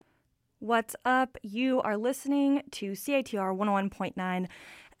What's up? You are listening to CITR 101.9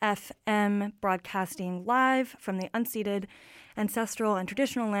 FM, broadcasting live from the unceded, ancestral, and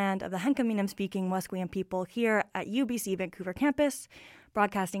traditional land of the Hunkaminam-speaking Musqueam people here at UBC Vancouver campus,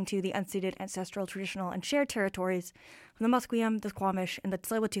 broadcasting to the unceded, ancestral, traditional, and shared territories of the Musqueam, the Squamish, and the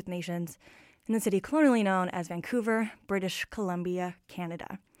Tsleil-Waututh nations in the city colonially known as Vancouver, British Columbia,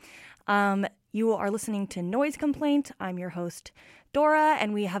 Canada. You are listening to Noise Complaint. I'm your host, Dora,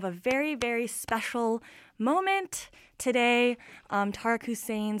 and we have a very, very special moment today. Tariq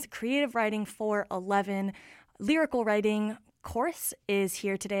Hussein's Creative Writing 411 lyrical writing course is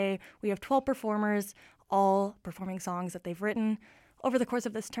here today. We have 12 performers, all performing songs that they've written over the course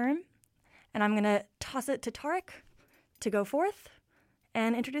of this term. And I'm going to toss it to Tariq to go forth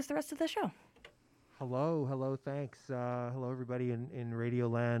and introduce the rest of the show. Hello, thanks. Hello, everybody in Radio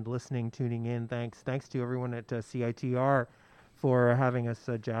Land listening, tuning in. Thanks to everyone at CITR for having us,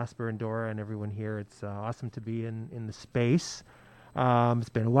 Jasper and Dora and everyone here. It's awesome to be in the space. It's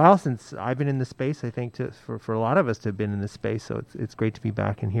been a while since I've been in the space, I think, for a lot of us to have been in the space, so it's great to be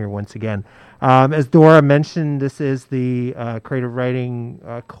back in here once again. As Dora mentioned, this is the creative writing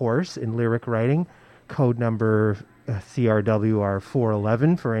course in lyric writing, code number CRWR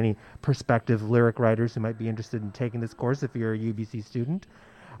 411 for any prospective lyric writers who might be interested in taking this course if you're a UBC student.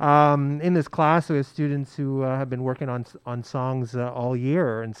 In this class, we have students who have been working on songs all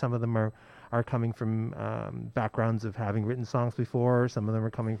year, and some of them are coming from backgrounds of having written songs before. Some of them are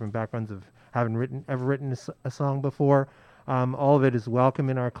coming from backgrounds of having ever written a song before. All of it is welcome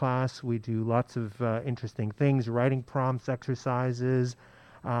in our class. We do lots of interesting things, writing prompts, exercises.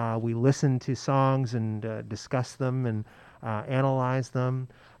 We listen to songs and discuss them and analyze them.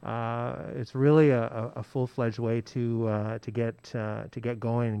 It's really a full-fledged way to get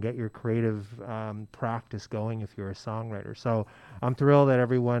going and get your creative practice going if you're a songwriter. So I'm thrilled that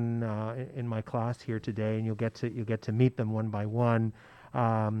everyone in my class here today, and you'll get to meet them one by one,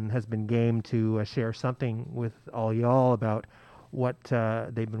 has been game to share something with all y'all about what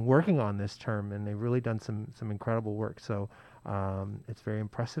they've been working on this term, and they've really done some incredible work. So it's very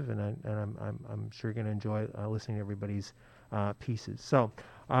impressive, and I'm sure you're going to enjoy listening to everybody's pieces. So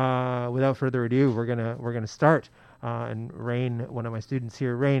without further ado, we're gonna start. And Rain, one of my students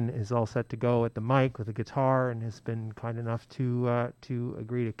here, Rain, is all set to go at the mic with a guitar, and has been kind enough to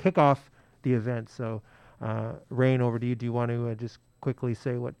agree to kick off the event. So Rain, over to you. Do you want to just quickly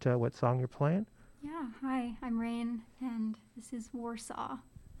say what song you're playing? Yeah, hi, I'm Rain, and this is Warsaw.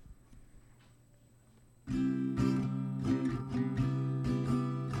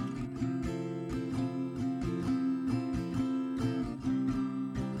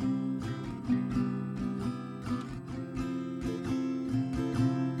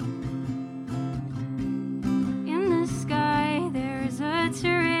 In the sky, there's a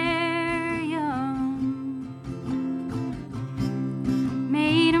terrarium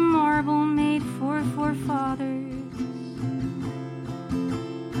made of marble, made for forefathers.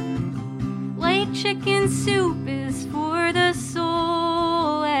 Like chicken soup is for the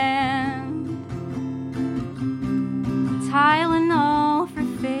soul, and Tylenol for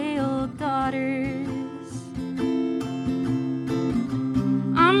failed daughters.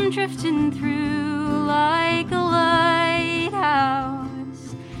 I'm drifting through like a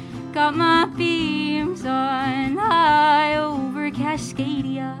lighthouse, got my beams on high over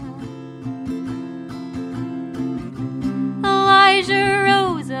Cascadia. Elijah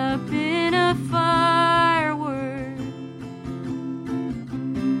rose up in a firework.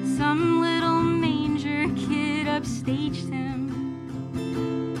 Some little manger kid upstaged him.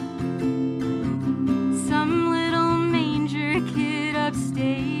 Some little manger kid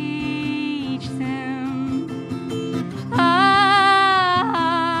upstaged him.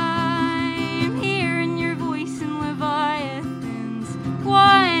 I'm hearing your voice in Leviathans,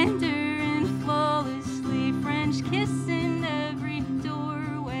 wandering flawlessly, French kissing every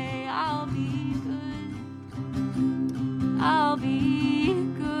doorway. I'll be good. I'll be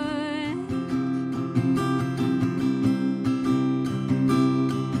good.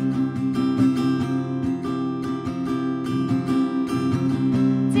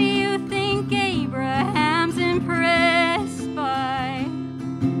 Do you think Abraham's impressed by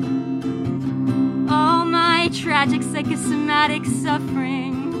all my tragic psychosomatic suffering?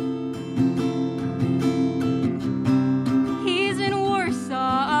 He's in Warsaw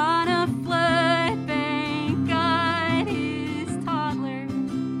on a flood bank, got his toddler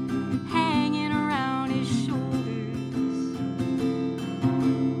hanging around his shoulders.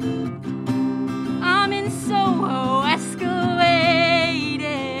 I'm in Soho, escalating.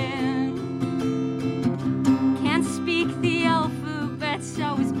 Can't speak the alphabet,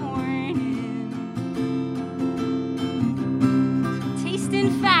 I was born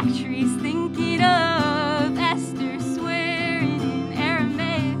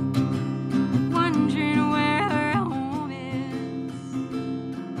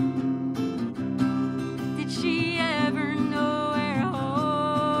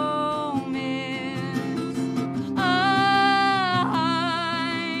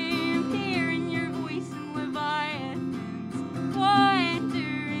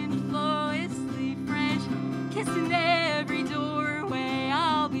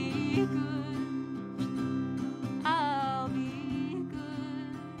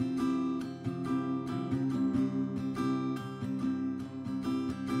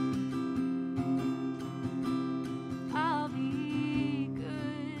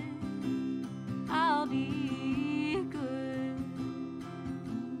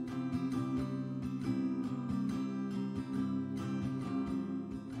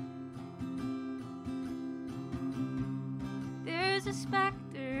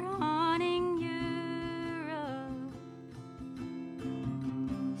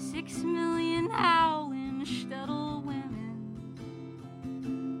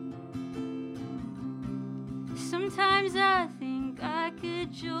Sometimes I think I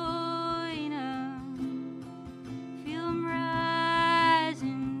could join 'em, feel 'em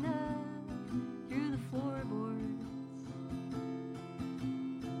rising up through the floorboards.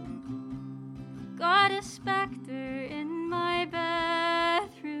 Got a specter in my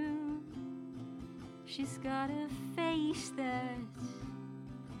bathroom. She's got a face that's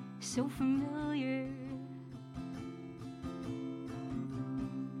so familiar.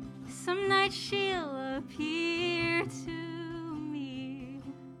 Some night she'll appear to me,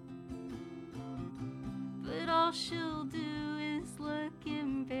 but all she'll do is look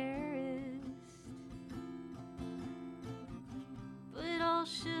embarrassed. But all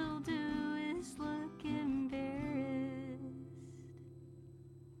she'll do is look embarrassed.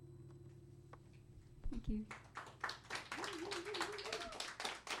 Thank you.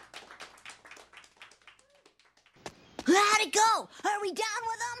 How'd it go? Are we done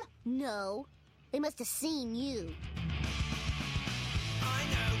with them? No. They must have seen you.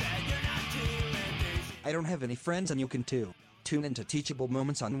 I don't have any friends and you can too. Tune into Teachable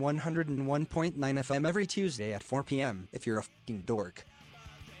Moments on 101.9 FM every Tuesday at 4 p.m. if you're a f***ing dork.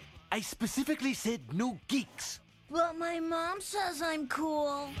 I specifically said no geeks. But my mom says I'm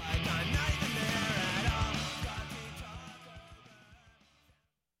cool.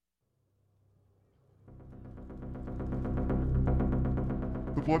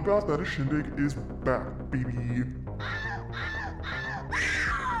 The bloodbath that is Shindig is back, baby.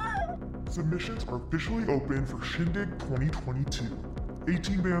 Submissions are officially open for Shindig 2022.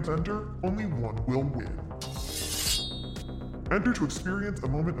 18 bands enter, only one will win. Enter to experience a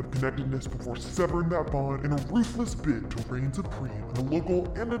moment of connectedness before severing that bond in a ruthless bid to reign supreme in a local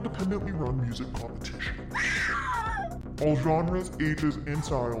and independently run music competition. All genres, ages, and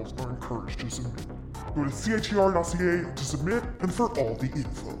styles are encouraged to submit. Go to CITR.ca to submit and for all the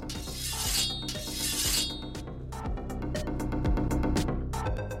info.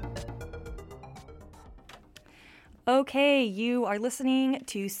 Okay, you are listening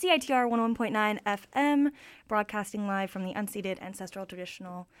to CITR 101.9 FM, broadcasting live from the unceded ancestral,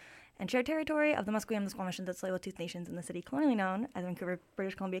 traditional, and shared territory of the Musqueam, the Squamish, and the Tsleil-Waututh nations in the city colonially known as Vancouver,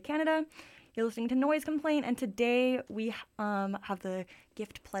 British Columbia, Canada. You're listening to Noise Complaint, and today we have the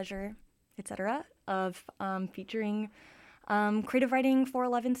gift, pleasure, etc. of featuring creative writing for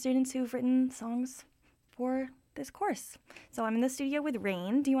 11 students who've written songs for this course. So I'm in the studio with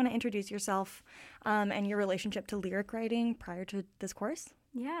Rain. Do you want to introduce yourself and your relationship to lyric writing prior to this course?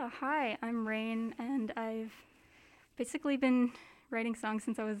 Yeah, hi, I'm Rain, and I've basically been writing songs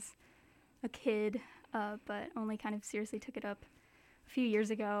since I was a kid, but only kind of seriously took it up a few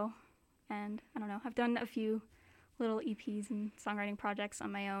years ago. And I don't know, I've done a few little EPs and songwriting projects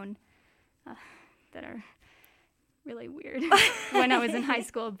on my own that are really weird when I was in high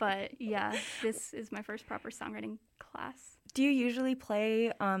school, but yeah, this is my first proper songwriting class. Do you usually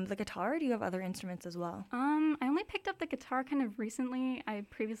play the guitar, or do you have other instruments as well? I only picked up the guitar kind of recently. I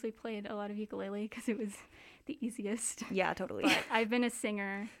previously played a lot of ukulele because it was the easiest. Yeah, totally. But I've been a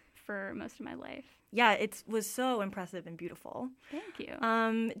singer for most of my life. Yeah, it was so impressive and beautiful. Thank you.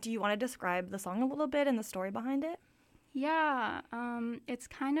 Do you want to describe the song a little bit and the story behind it? Yeah, it's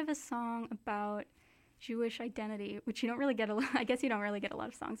kind of a song about Jewish identity, which you don't really get I guess you don't really get a lot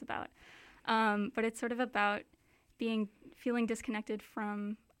of songs about. But it's sort of about feeling disconnected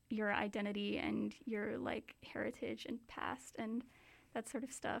from your identity and your like heritage and past and that sort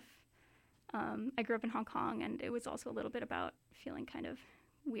of stuff. I grew up in Hong Kong, and it was also a little bit about feeling kind of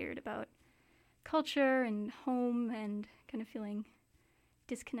weird about culture and home and kind of feeling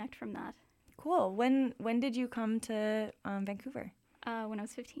disconnect from that. Cool. When did you come to Vancouver? When I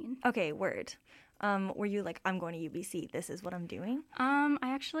was 15. Okay, word. Were you like, I'm going to UBC, this is what I'm doing? I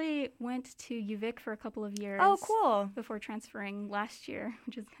actually went to UVic for a couple of years. Oh, cool. Before transferring last year,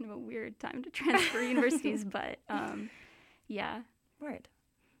 which is kind of a weird time to transfer universities, but yeah. Word.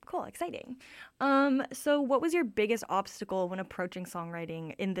 Cool, exciting. So what was your biggest obstacle when approaching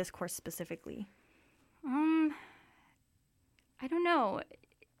songwriting in this course specifically? I don't know.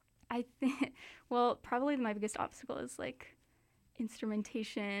 I think, well, probably my biggest obstacle is like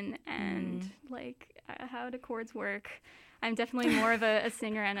instrumentation and like how do chords work. I'm definitely more of a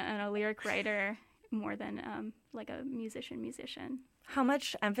singer and a lyric writer more than like a musician. How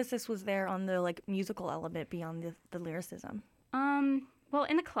much emphasis was there on the like musical element beyond the lyricism? Well,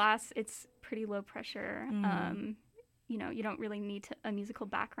 in the class, it's pretty low pressure. You know, you don't really need a musical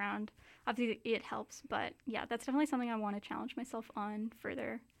background. Obviously, it helps, but yeah, that's definitely something I want to challenge myself on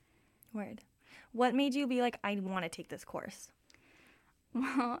further. Word. What made you be like, I want to take this course?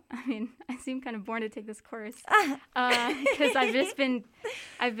 Well, I mean, I seem kind of born to take this course because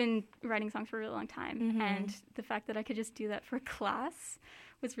I've been writing songs for a really long time, and the fact that I could just do that for a class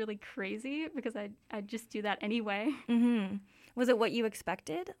was really crazy because I'd just do that anyway. Was it what you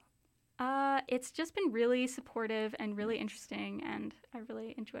expected? It's just been really supportive and really interesting, and I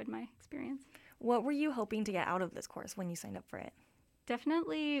really enjoyed my experience. What were you hoping to get out of this course when you signed up for it?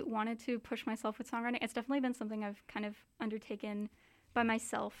 Definitely wanted to push myself with songwriting. It's definitely been something I've kind of undertaken by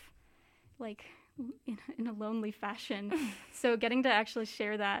myself, like in a lonely fashion. So getting to actually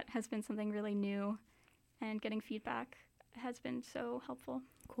share that has been something really new, and getting feedback has been so helpful.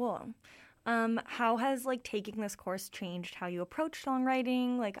 Cool. How has like taking this course changed how you approach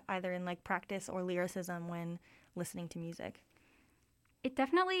songwriting, like either in like practice or lyricism when listening to music? It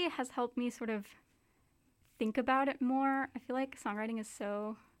definitely has helped me sort of think about it more. I feel like songwriting is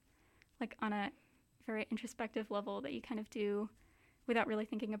so like on a very introspective level that you kind of do without really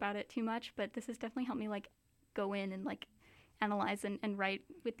thinking about it too much. But this has definitely helped me like go in and like analyze and write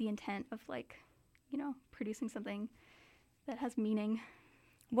with the intent of like, you know, producing something that has meaning.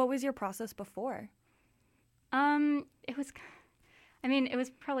 What was your process before? It was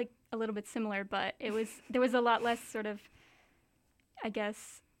probably a little bit similar, but there was a lot less sort of, I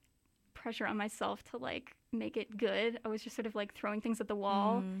guess, pressure on myself to like make it good. I was just sort of like throwing things at the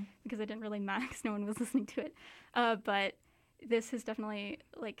wall because I didn't really matter because no one was listening to it. But this has definitely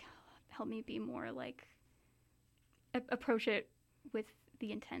like helped me be more like approach it with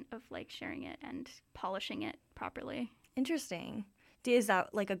the intent of like sharing it and polishing it properly. Interesting. Is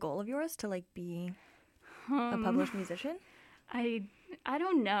that like a goal of yours to like be a published musician? I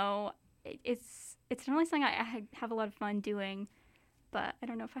don't know. It's definitely something I have a lot of fun doing, but I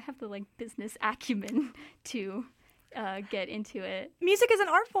don't know if I have the like business acumen to get into it. Music is an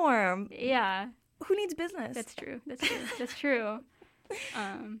art form. Yeah. Who needs business? That's true.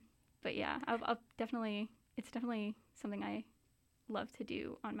 But yeah, I'll definitely. It's definitely something I love to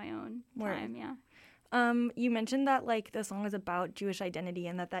do on my own time. Yeah. You mentioned that like the song is about Jewish identity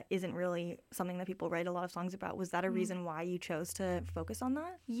and that isn't really something that people write a lot of songs about. Was that a reason why you chose to focus on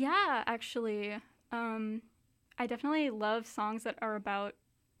that? Yeah, actually. I definitely love songs that are about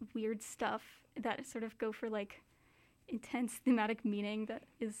weird stuff that sort of go for like intense thematic meaning that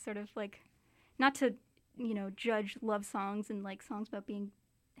is sort of like, not to, you know, judge love songs and like songs about being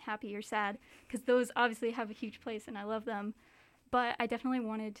happy or sad, because those obviously have a huge place and I love them. But I definitely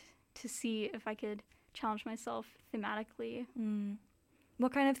wanted to see if I could challenge myself thematically.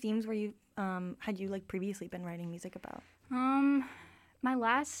 What kind of themes were you had you like previously been writing music about? My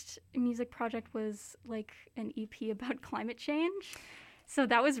last music project was like an EP about climate change, so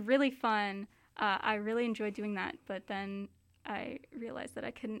that was really fun. I really enjoyed doing that, but then I realized that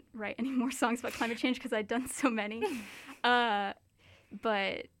I couldn't write any more songs about climate change because I'd done so many.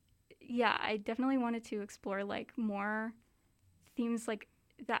 But yeah, I definitely wanted to explore like more themes like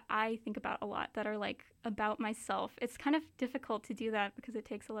that I think about a lot that are like about myself. It's kind of difficult to do that because it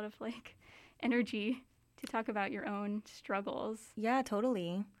takes a lot of like energy to talk about your own struggles. Yeah,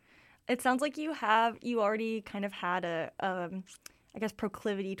 totally. It sounds like you already kind of had a I guess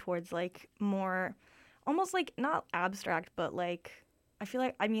proclivity towards like more almost like not abstract, but like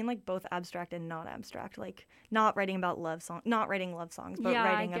I mean like both abstract and not abstract, like not writing love songs, but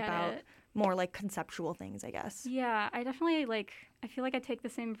writing about more like conceptual things, I guess. Yeah, I definitely I feel like I take the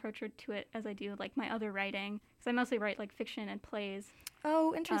same approach to it as I do like my other writing, because I mostly write like fiction and plays.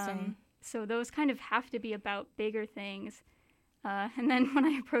 Oh, interesting. So those kind of have to be about bigger things. And then when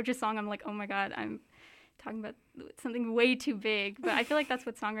I approach a song, I'm like, oh my God, I'm talking about something way too big. But I feel like that's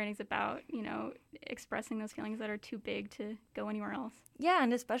what songwriting is about, you know, expressing those feelings that are too big to go anywhere else. Yeah,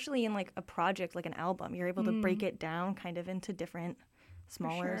 and especially in like a project like an album, you're able to break it down kind of into different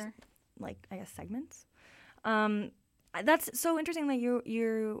smaller like I guess segments. That's so interesting that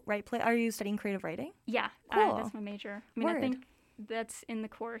you write play. Are you studying creative writing? Yeah, cool. That's my major. I mean, I think that's in the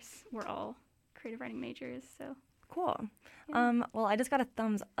course. We're all creative writing majors, so. Cool. Yeah. Well, I just got a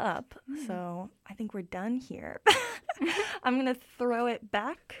thumbs up, so I think we're done here. I'm going to throw it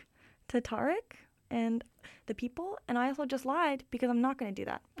back to Tarek and the people, and I also just lied because I'm not going to do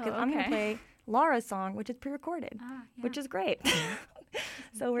that. Because I'm going to play Laura's song, which is pre-recorded, which is great.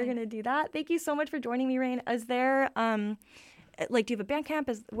 So we're going to do that. Thank you so much for joining me, Rain. Is there, do you have a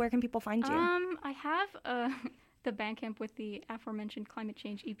Bandcamp? Where can people find you? I have the Bandcamp with the aforementioned Climate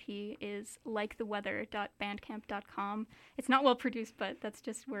Change EP is liketheweather.bandcamp.com. It's not well produced, but that's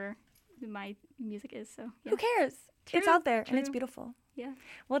just where my music is. So yeah. Who cares? It's out there and it's beautiful. Yeah.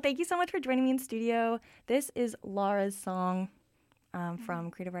 Well, thank you so much for joining me in studio. This is Laura's song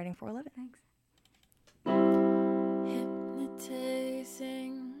from Creative Writing 411. Thanks. Hypnotize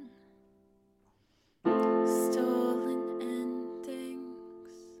chasing stolen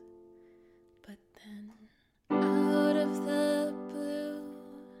endings, but then out of the blue,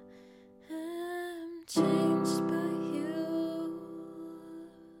 I'm changed by you.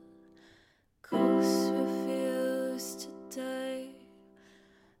 Ghosts refuse to die.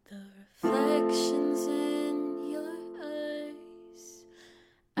 The reflections in your eyes,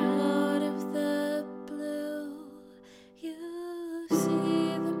 out of the blue, you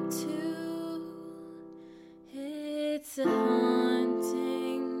see them too. It's a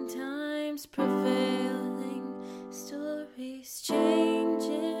haunting, times prevailing, stories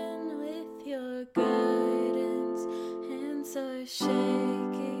changing with your guidance. Hands are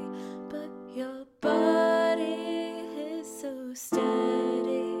shaky, but your body is so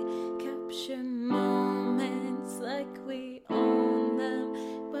steady. Capture moments like we own them,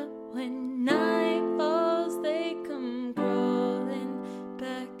 but when night falls, they come crawling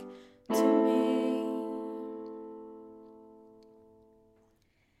back to me.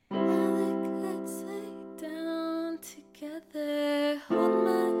 Alec, let's lay down together. Hold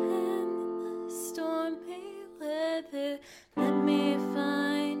my hand in the stormy weather. Let me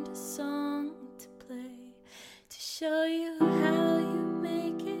find a song to play to show you how you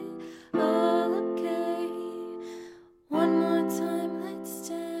make it all okay. One more time, let's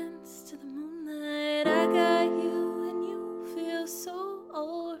dance to the moonlight. I got you and you feel so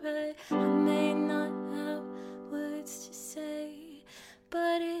alright. I may not have words to say,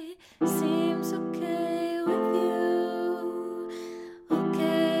 but it seems okay with you.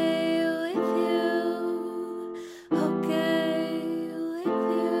 Okay with you. Okay with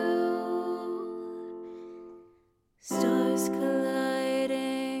you. Stars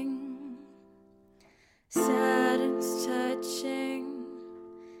colliding, Saturn's touching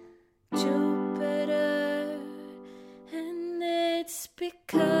Jupiter, and it's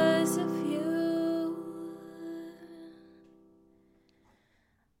because of you.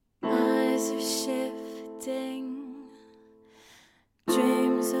 Eyes are shifting,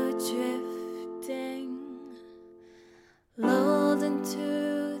 dreams are drifting, lulled into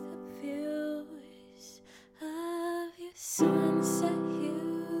the views of your sunset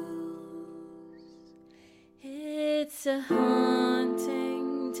hues. It's a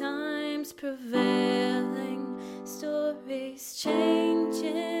haunting, times prevailing, stories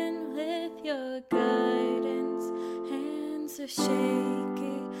changing with your guidance. Hands are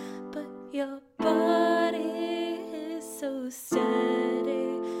shaky, but your body is so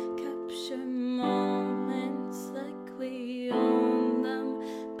steady. Capture moments like we own them,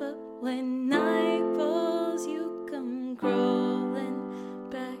 but when night falls, you come crawling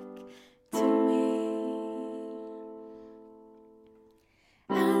back to me.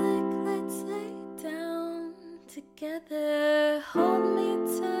 Alec, let's lay down together. Hold me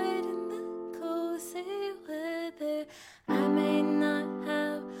tight in the cozy weather. I may not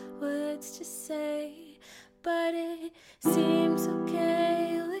have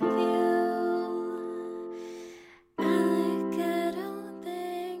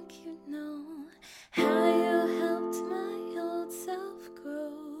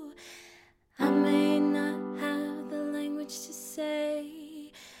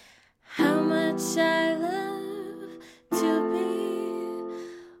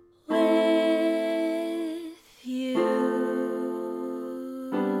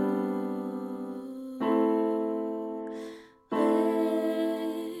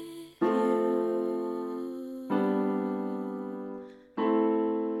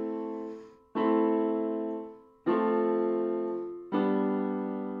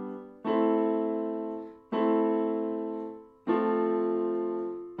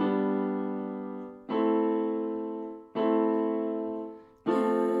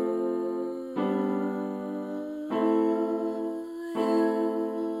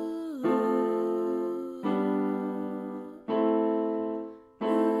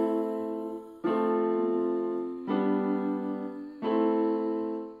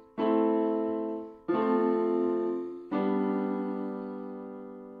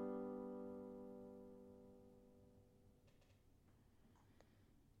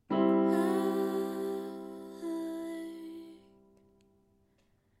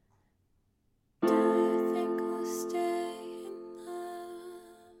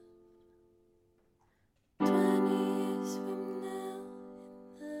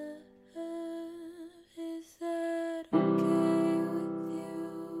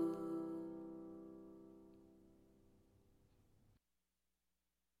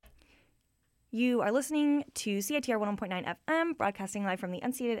You are listening to CITR 101.9 FM, broadcasting live from the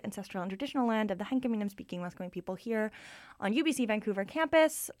unceded, ancestral, and traditional land of the Hunkaminam-speaking Musqueam people here on UBC Vancouver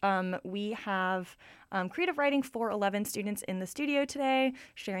campus. We have creative writing 411 students in the studio today,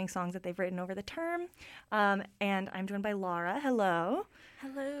 sharing songs that they've written over the term. And I'm joined by Laura. Hello.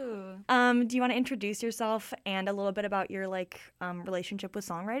 Hello. Do you want to introduce yourself and a little bit about your relationship with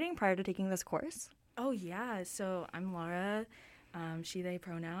songwriting prior to taking this course? Oh, yeah. So I'm Laura. She, they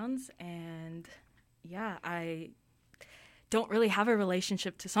pronouns, and yeah, I don't really have a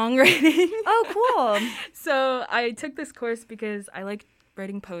relationship to songwriting. Oh, cool. So I took this course because I like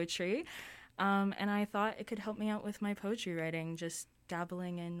writing poetry, and I thought it could help me out with my poetry writing, just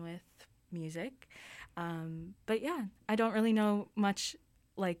dabbling in with music. But yeah, I don't really know much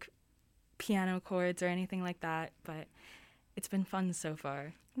like piano chords or anything like that, but it's been fun so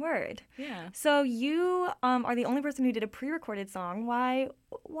far. Word. Yeah. So you are the only person who did a pre-recorded song. Why?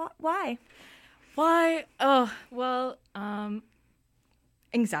 Why? Oh, well,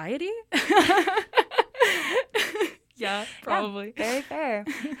 anxiety? Yeah, probably. Yeah, very fair.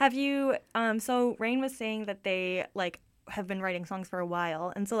 Have you, so Rain was saying that they, have been writing songs for a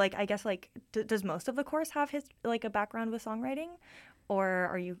while. And so, I guess, does most of the course have a background with songwriting?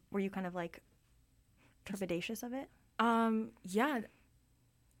 Or were you kind of, trepidatious of it? Yeah.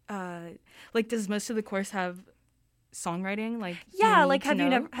 Does most of the course have songwriting? Yeah,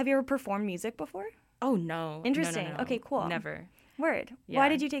 have you ever performed music before? Oh, no. Interesting. No. Okay, cool. Never. Word. Yeah. Why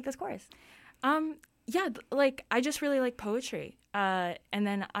did you take this course? Yeah, I just really like poetry. And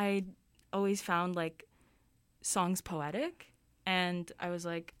then I always found, songs poetic. And I was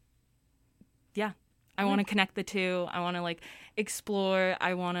like, yeah, I want to connect the two. I want to, explore.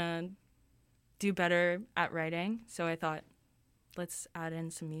 I want to do better at writing. So I thought, let's add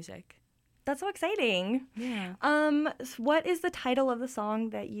in some music. That's so exciting. Yeah. What is the title of the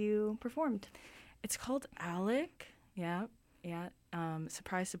song that you performed? It's called Alec. Yeah.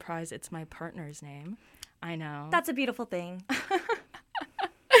 Surprise, surprise, it's my partner's name. I know. That's a beautiful thing.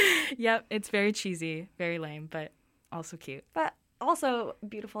 Yep, it's very cheesy, very lame, but also cute. But also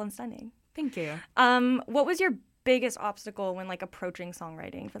beautiful and stunning. Thank you. What was your biggest obstacle when approaching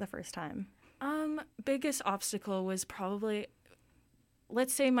songwriting for the first time? Biggest obstacle was probably,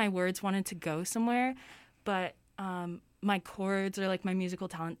 let's say my words wanted to go somewhere, but my chords or my musical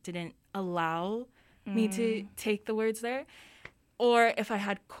talent didn't allow me to take the words there. Or if I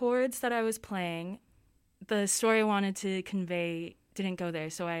had chords that I was playing, the story I wanted to convey didn't go there,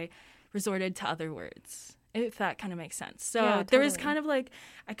 so I resorted to other words, if that kind of makes sense. So yeah, there was kind of I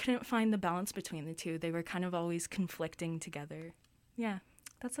couldn't find the balance between the two. They were kind of always conflicting together. Yeah.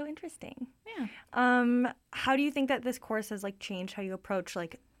 That's so interesting. Yeah. How do you think that this course has changed how you approach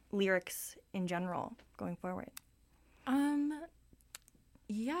lyrics in general going forward?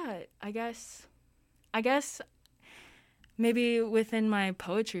 Yeah, I guess maybe within my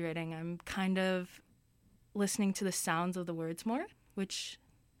poetry writing, I'm kind of listening to the sounds of the words more, which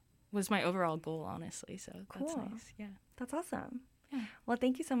was my overall goal, honestly. So cool. That's nice. Yeah. That's awesome. Yeah. Well,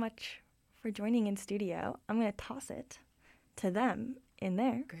 thank you so much for joining in studio. I'm going to toss it to them in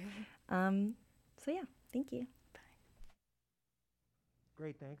there. Great. So yeah, thank you. Bye.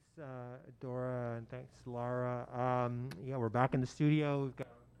 Great, thanks, Dora, and thanks, Laura. Yeah, we're back in the studio. We've got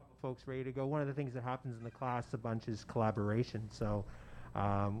a couple folks ready to go. One of the things that happens in the class a bunch is collaboration. So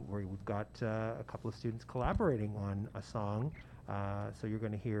we've got a couple of students collaborating on a song. So you're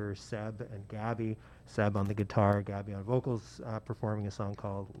going to hear Seb and Gabby, Seb on the guitar, Gabby on vocals, performing a song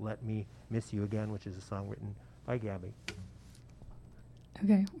called Let Me Miss You Again, which is a song written by Gabby.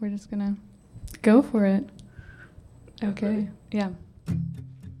 Okay, we're just gonna go for it. Okay, yeah.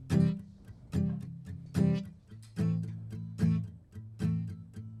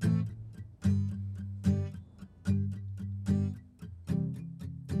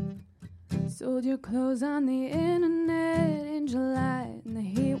 Sold your clothes on the internet in July in the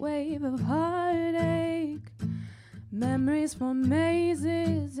heat wave of heartache. Memories form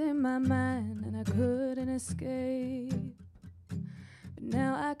mazes in my mind and I couldn't escape.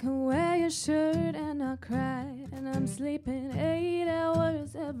 Now I can wear your shirt and not cry, and I'm sleeping 8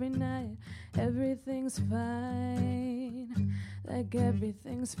 hours every night. Everything's fine,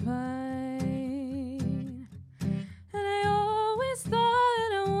 everything's fine. And I always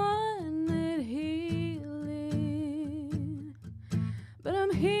thought I wanted healing, but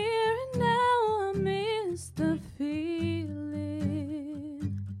I'm here and now I miss the feeling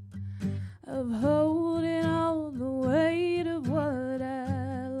of holding all the weight of what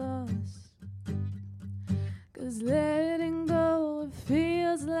I lost. 'Cause letting go, it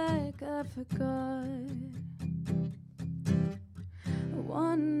feels like I forgot. I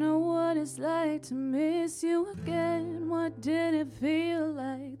wanna know what it's it's like to miss you again. What did it feel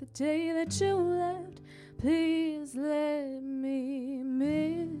like the day that you left? Please let me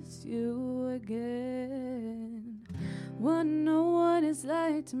miss you again. Wanna know what it's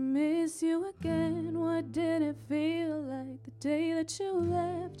like to miss you again. What did it feel like the day that you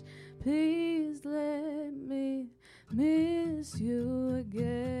left? Please let me miss you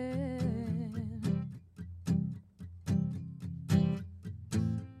again.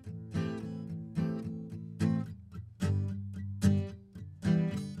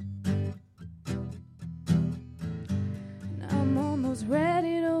 I'm almost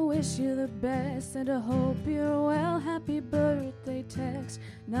ready to wish you the best and to hope you're well. Happy birthday text.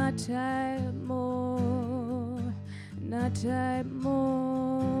 Not type more, not type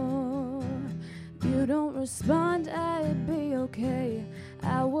more. You don't respond, I'd be okay.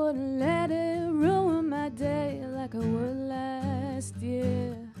 I wouldn't let it ruin my day like I would last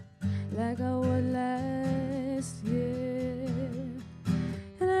year, like I would last year.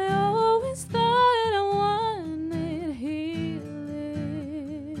 And I always thought I wanted healing,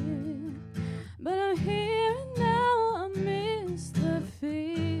 but I'm here and now I miss the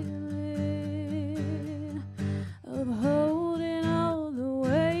feeling of holding all the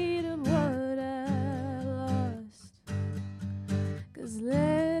weight of what I lost. 'Cause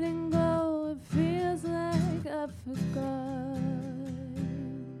letting go, it feels like I forgot.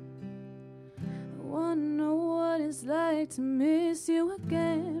 I wanna know what it's like to miss you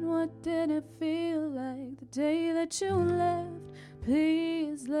again. What did it feel like the day that you left?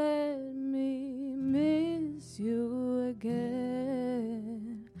 Please let me miss you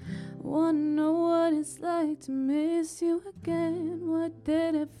again. Wanna know what it's like to miss you again. What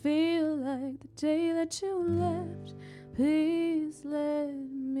did it feel like the day that you left? Please let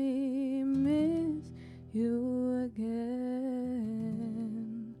me miss you again.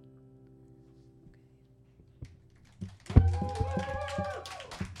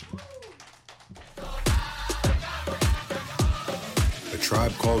 A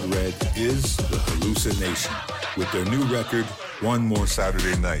Tribe Called Red is the Hallucination with their new record, One More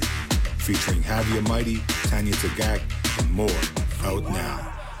Saturday Night, featuring Javier Mighty, Tanya Tagak, and more, out now.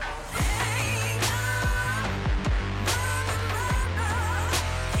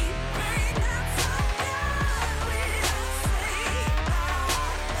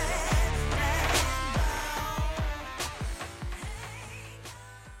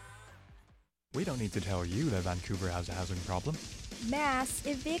 We don't need to tell you that Vancouver has a housing problem. Mass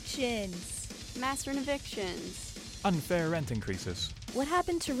evictions. Mass evictions. Unfair rent increases. What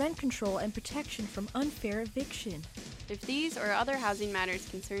happened to rent control and protection from unfair eviction? If these or other housing matters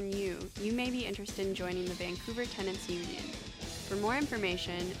concern you, you may be interested in joining the Vancouver Tenants Union. For more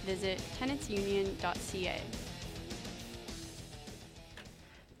information, visit tenantsunion.ca.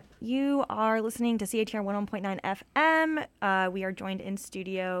 You are listening to CITR 101.9 FM. We are joined in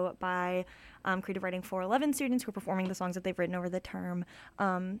studio by Creative Writing 411 students who are performing the songs that they've written over the term. Do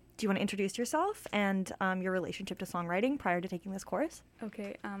you want to introduce yourself and your relationship to songwriting prior to taking this course?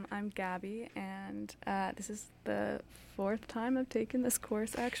 Okay, I'm Gabby, and this is the 4th time I've taken this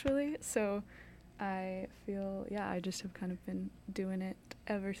course, actually. So I feel, I just have kind of been doing it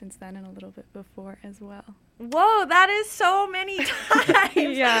ever since then and a little bit before as well. Whoa, that is so many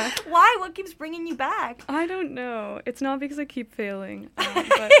times. Yeah. Why? What keeps bringing you back? I don't know. It's not because I keep failing, but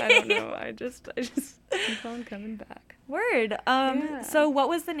I don't know. I just keep on coming back. Word. So what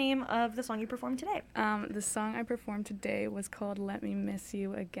was the name of the song you performed today? The song I performed today was called Let Me Miss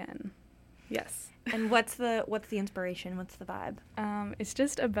You Again. Yes. And what's the inspiration? What's the vibe? It's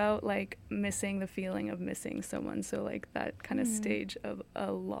just about like missing the feeling of missing someone. So like that kind of stage of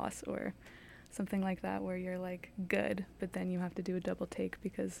a loss or something like that where you're like good, but then you have to do a double take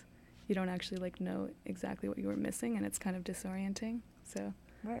because you don't actually like know exactly what you were missing, and it's kind of disorienting. So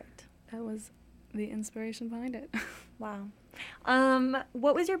that was the inspiration behind it. Wow.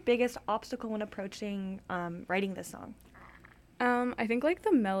 What was your biggest obstacle when approaching writing this song? I think like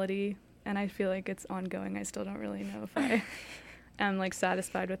the melody, and I feel like it's ongoing. I still don't really know if I am like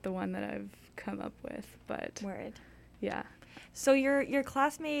satisfied with the one that I've come up with, but yeah. So your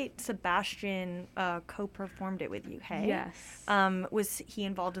classmate Sebastian co-performed it with you, hey? Yes. Was he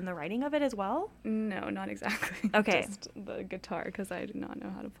involved in the writing of it as well? No, not exactly. Okay. Just the guitar, because I did not know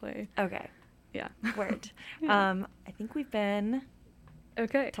how to play. Okay. Yeah. Word. Yeah. I think we've been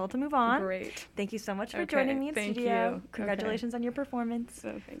told to move on. Great. Thank you so much for joining me in Thank studio. you. Congratulations on your performance.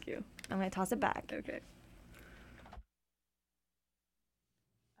 Oh, thank you. I'm going to toss it back. Okay.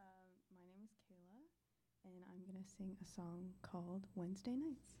 My name is Kayla, and I'm going to sing a song called Wednesday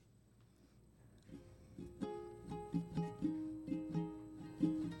Nights.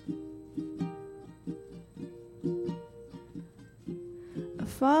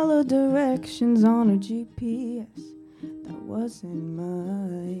 follow directions on a GPS that wasn't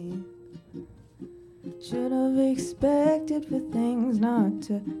mine. Should have expected for things not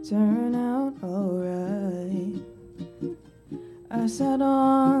to turn out alright. I sat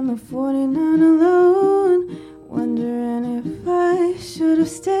on the 49 alone, wondering if I should have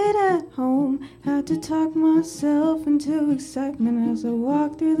stayed at home. Had to talk myself into excitement as I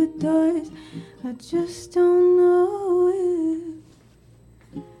walked through the doors. I just don't know if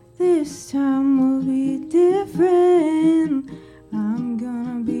this time will be different. I'm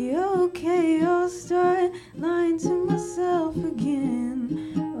gonna be okay. I'll start lying to myself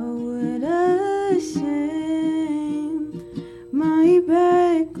again. Oh, what a shame. My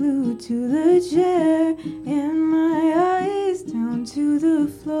back glued to the chair and my eyes down to the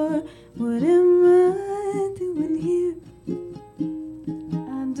floor. What am I doing here?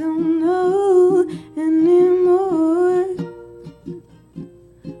 I don't know anymore.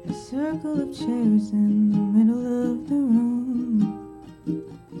 A circle of chairs in the middle of the room.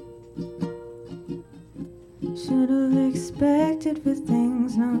 Should have expected for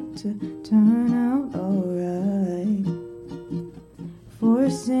things not to turn out alright.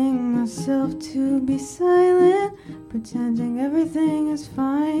 Forcing myself to be silent, pretending everything is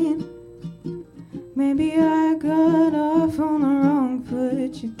fine. Maybe I got off on the wrong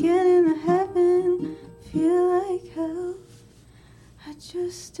foot. You're getting to heaven, feel like hell. I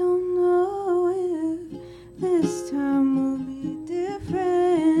just don't know if this time will be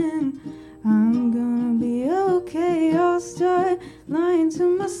different. I'm gonna be okay. I'll start lying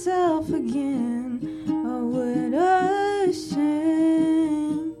to myself again. Oh, what a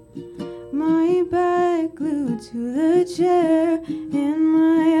shame. My back glued to the chair and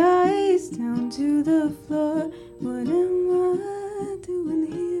my eyes down to the floor. What am I doing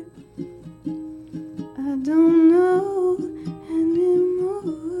here? I don't know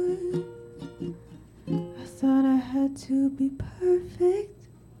anymore. I thought I had to be perfect,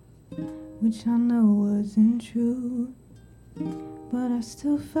 which I know wasn't true. But I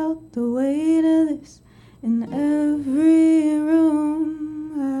still felt the weight of this in every room.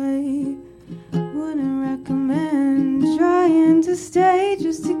 I wouldn't recommend trying to stay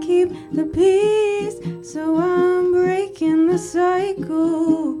just to keep the peace. So I'm breaking the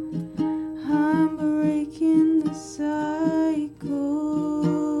cycle. I'm breaking the cycle.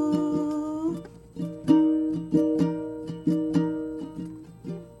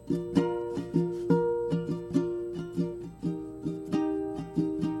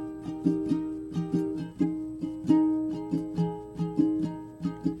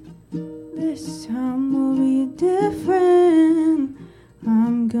 This time will be different.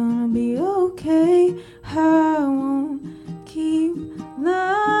 I'm gonna be okay. I won't keep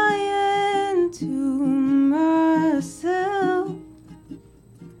lying to myself.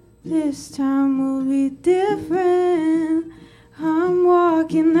 This time will be different. I'm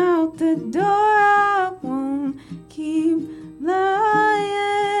walking out the door. I won't keep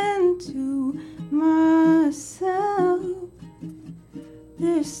lying to myself.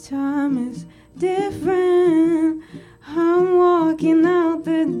 This time is different. I'm walking out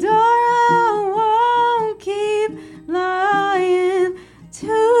the door. I won't keep lying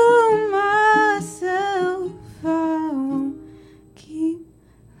to myself. I won't keep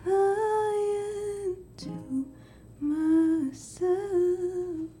lying to myself.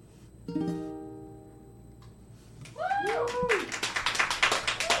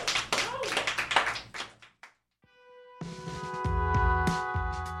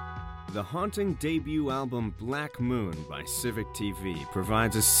 The haunting debut album Black Moon by Civic TV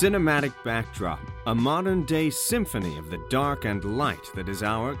provides a cinematic backdrop, a modern-day symphony of the dark and light that is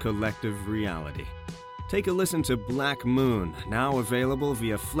our collective reality. Take a listen to Black Moon, now available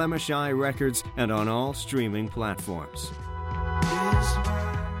via Flemish Eye Records and on all streaming platforms.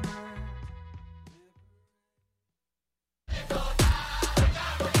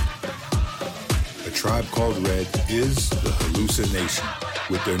 A Tribe Called Red is the Hallucination,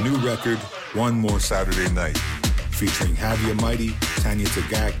 with their new record, One More Saturday Night, featuring Havia Mighty, Tanya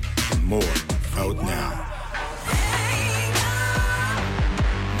Tagak, and more, out now.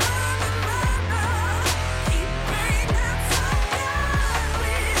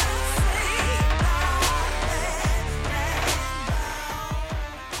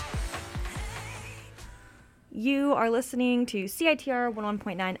 You are listening to CITR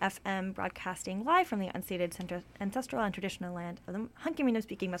 101.9 FM, broadcasting live from the unceded ancestral and traditional land of the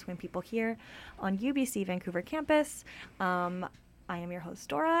Hunkaminam-speaking Musqueam people here on UBC Vancouver campus. I'm I am your host,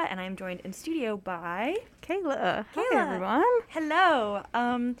 Dora, and I am joined in studio by Kayla. Kayla. Hi, everyone. Hello.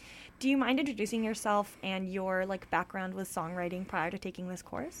 Do you mind introducing yourself and your background with songwriting prior to taking this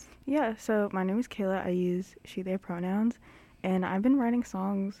course? Yeah, so my name is Kayla. I use she, they pronouns, and I've been writing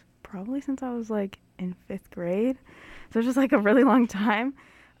songs probably since I was in 5th grade. So it's just a really long time.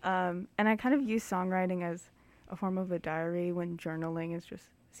 And I kind of use songwriting as a form of a diary when journaling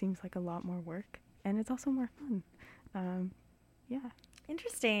seems like a lot more work, and it's also more fun. Yeah.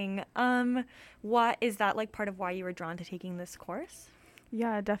 Interesting. What is that part of why you were drawn to taking this course?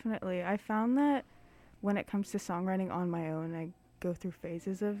 Yeah, definitely. I found that when it comes to songwriting on my own, I go through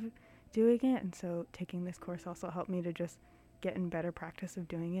phases of doing it, and so taking this course also helped me to just get in better practice of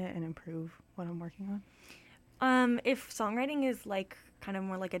doing it and improve what I'm working on. If songwriting is kind of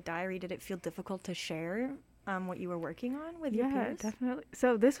more like a diary, did it feel difficult to share what you were working on with your peers? Yeah, definitely.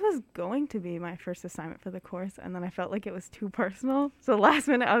 So this was going to be my first assignment for the course, and then I felt like it was too personal. So last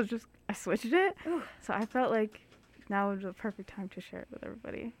minute, I switched it. Ooh. So I felt like now was the perfect time to share it with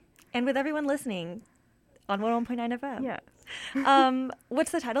everybody. And with everyone listening on 101.9 FM. Yes.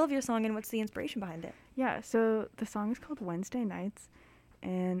 What's the title of your song and what's the inspiration behind it? Yeah, so the song is called Wednesday Nights,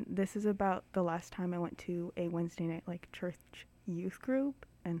 and this is about the last time I went to a Wednesday night church youth group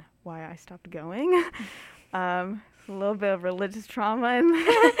and why I stopped going. A little bit of religious trauma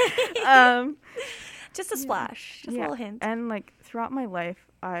and just a splash, just a little hint. And throughout my life,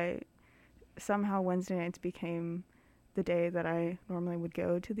 somehow Wednesday nights became the day that I normally would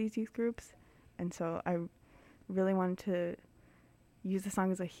go to these youth groups, and so I really wanted to use the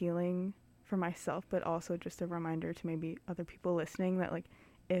song as a healing for myself, but also just a reminder to maybe other people listening that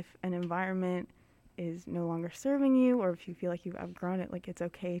if an environment is no longer serving you, or if you feel like you've outgrown it, it's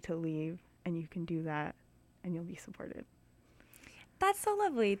okay to leave, and you can do that and you'll be supported. That's so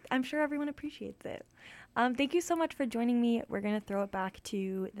lovely. I'm sure everyone appreciates it. Thank you so much for joining me. We're going to throw it back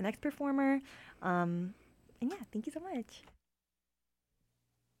to the next performer. And yeah, thank you so much.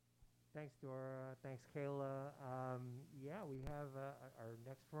 Thanks, Dora. Thanks, Kayla. We have our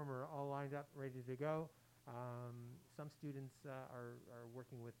next performer all lined up, ready to go. Some students are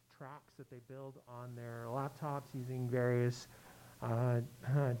working with tracks that they build on their laptops using various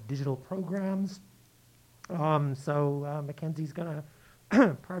digital programs. So Mackenzie's going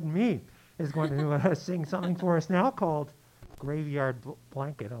to, is going to sing something for us now called Graveyard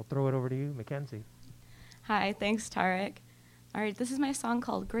Blanket. I'll throw it over to you, Mackenzie. Hi, thanks, Tarek. All right, this is my song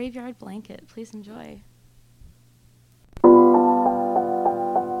called Graveyard Blanket. Please enjoy.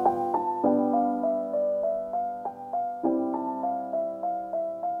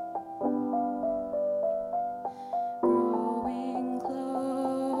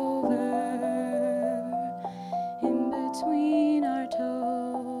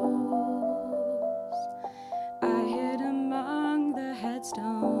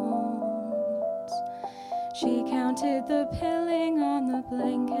 She counted the pilling on the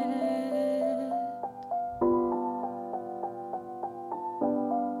blanket.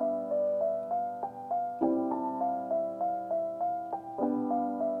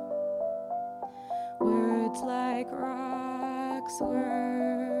 Words like rocks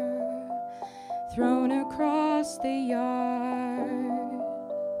were thrown across the yard.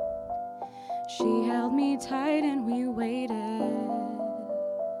 She held me tight and we waited.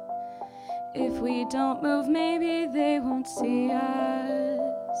 If we don't move, maybe they won't see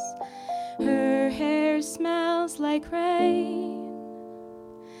us. Her hair smells like rain,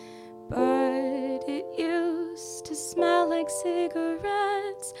 but it used to smell like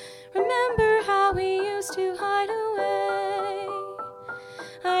cigarettes. Remember how we used to hide away?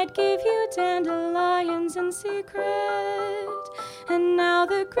 I'd give you dandelions in secret, and now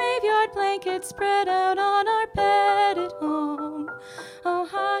the graveyard blanket's spread out on our bed at home. Oh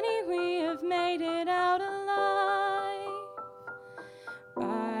honey, we have made it out alive,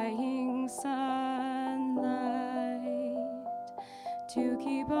 buying sunlight to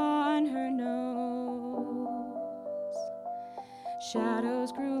keep on her nose.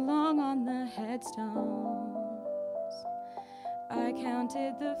 Shadows grew long on the headstones. I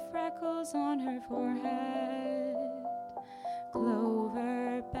counted the freckles on her forehead.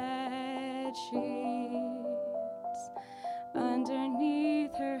 Clover bed sheets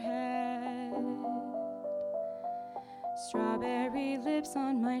underneath her head. Strawberry lips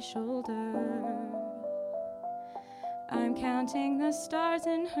on my shoulder. I'm counting the stars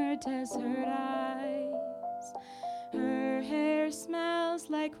in her desert eyes. Her hair smells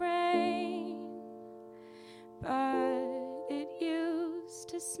like rain, but it used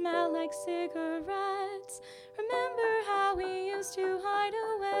to smell like cigarettes. Remember how we used to hide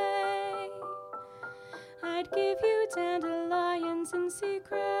away? I'd give you dandelions in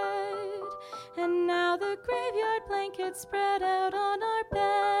secret. And now the graveyard blankets spread out on our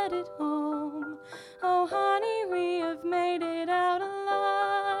bed at home. Oh, honey, we have made it out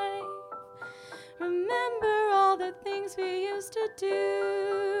alive. Remember all the things we used to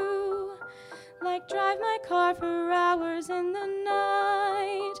do, like drive my car for hours in the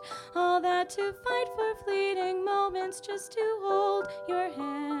night. All that to fight for fleeting moments just to hold your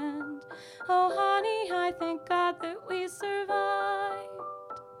hand. Oh, honey, I thank God that we survived.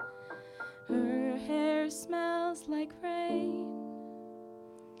 Her hair smells like rain.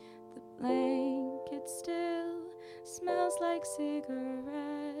 The blanket still smells like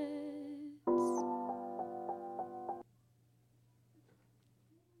cigarettes.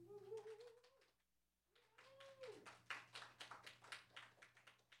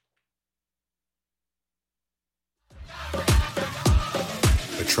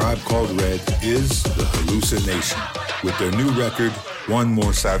 A Tribe Called Red is the Hallucination with their new record, One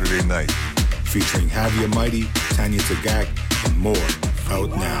More Saturday Night, featuring Havia Mighty, Tanya Tagak, and more, out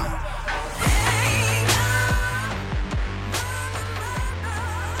now.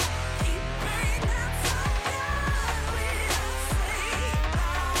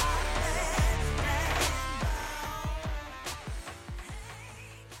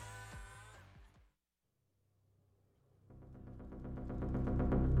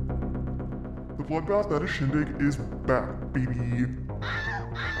 The bloodbath that is Shindig is back, baby.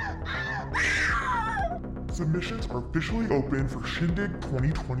 Submissions are officially open for Shindig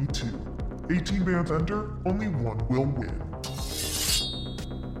 2022. 18 bands enter, only one will win.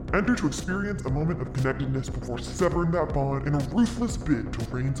 Enter to experience a moment of connectedness before severing that bond in a ruthless bid to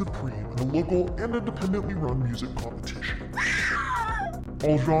reign supreme in a local and independently run music competition.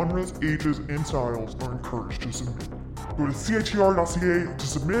 All genres, ages, and styles are encouraged to submit. Go to CITR.ca to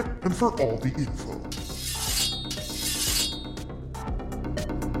submit and for all the info.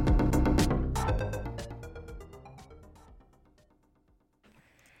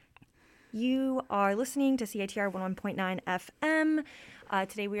 You are listening to CITR 101.9 FM.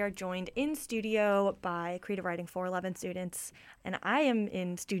 Today we are joined in studio by Creative Writing 411 students, and I am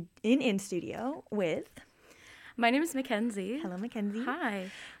in studio with... My name is Mackenzie. Hello, Mackenzie. Hi.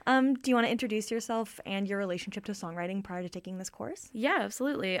 Do you want to introduce yourself and your relationship to songwriting prior to taking this course? Yeah,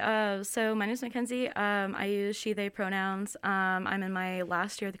 absolutely. So my name is Mackenzie. I use she, they pronouns. I'm in my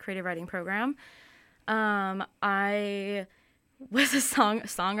last year of the creative writing program. I was a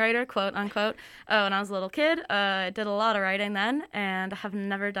songwriter, quote unquote, when I was a little kid. I did a lot of writing then and have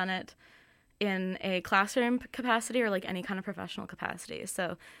never done it in a classroom capacity or like any kind of professional capacity.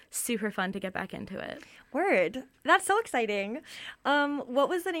 So super fun to get back into it. Word. That's so exciting. What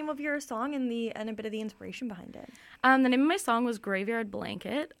was the name of your song and a bit of the inspiration behind it? The name of my song was Graveyard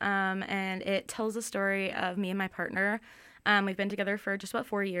Blanket, and it tells the story of me and my partner. We've been together for just about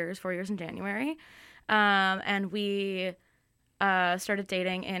 4 years in January. And we started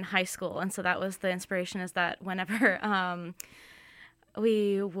dating in high school. And so that was the inspiration, is that whenever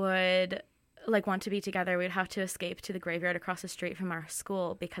we would want to be together, we'd have to escape to the graveyard across the street from our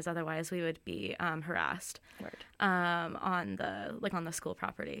school, because otherwise we would be harassed on the school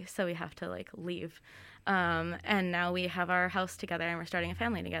property. So we have to leave. And now we have our house together and we're starting a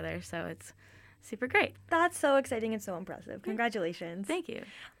family together. So it's super great. That's so exciting and so impressive. Congratulations. Thank you.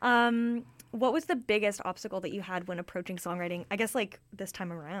 What was the biggest obstacle that you had when approaching songwriting, I guess, this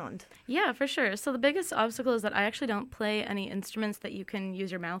time around? Yeah, for sure. So the biggest obstacle is that I actually don't play any instruments that you can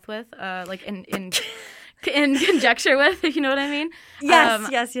use your mouth with, in conjecture with, if you know what I mean. Yes.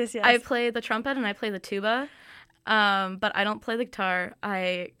 I play the trumpet and I play the tuba, but I don't play the guitar.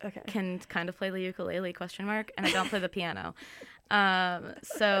 I can kind of play the ukulele, ? And I don't play the piano.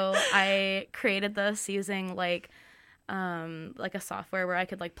 So I created this using a software where I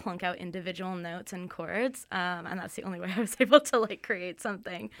could plunk out individual notes and chords, and that's the only way I was able to create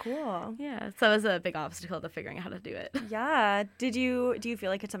something. Cool. Yeah, so it was a big obstacle to figuring out how to do it. Yeah. Do you feel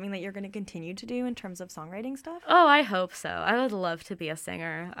like it's something that you're going to continue to do in terms of songwriting stuff? Oh, I hope so. I would love to be a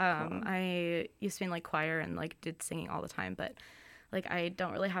singer. Cool. I used to be in choir and did singing all the time, but I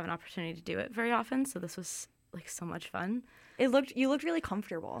don't really have an opportunity to do it very often. So this was so much fun. You looked really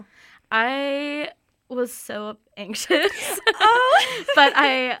comfortable. I was so anxious. But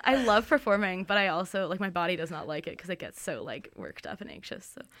I love performing, but I also my body does not like it because it gets so worked up and anxious.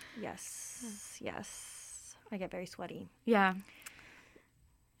 So yes, I get very sweaty. Yeah,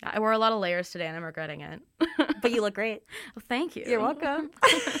 I wore a lot of layers today and I'm regretting it. But you look great. Well, thank you. You're welcome.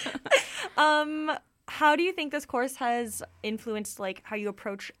 How do you think this course has influenced how you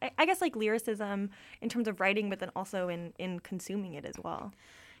approach, I guess, lyricism in terms of writing, but then also in consuming it as well?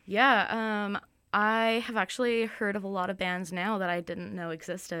 Yeah, I have actually heard of a lot of bands now that I didn't know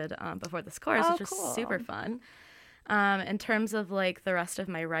existed before this course, which was super fun. In terms of like the rest of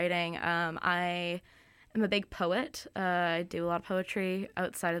my writing, I am a big poet. I do a lot of poetry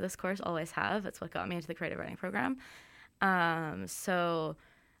outside of this course, always have. It's what got me into the creative writing program. So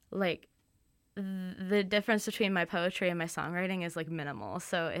like the difference between my poetry and my songwriting is like minimal.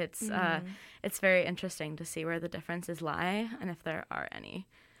 So it's very interesting to see where the differences lie and if there are any.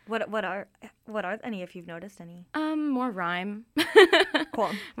 What are any, if you've noticed any? More rhyme.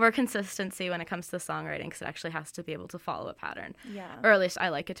 Cool. More consistency when it comes to songwriting, because it actually has to be able to follow a pattern. Yeah. Or at least I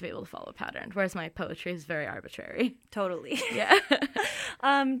like it to be able to follow a pattern, whereas my poetry is very arbitrary. Totally. Yeah.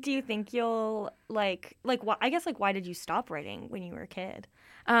 Do you think you'll like I guess like why did you stop writing when you were a kid?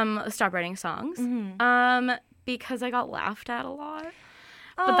 Stop writing songs. Mm-hmm. Because I got laughed at a lot.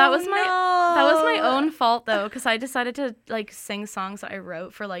 But that was my own fault though, because I decided to like sing songs that I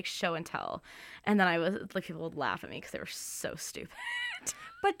wrote for like show and tell, and then I was like people would laugh at me because they were so stupid.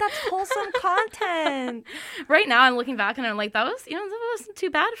 But that's wholesome content. Right now, I'm looking back and I'm like, that wasn't too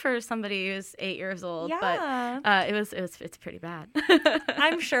bad for somebody who's 8 years old. Yeah. But it's pretty bad.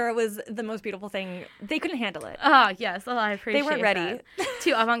 I'm sure it was the most beautiful thing. They couldn't handle it. Yes, I appreciate. They weren't ready.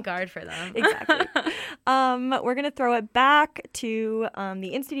 Too avant-garde for them. Exactly. We're gonna throw it back to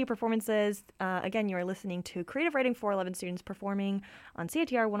the in-studio performances. Again, you are listening to Creative Writing 411 students performing on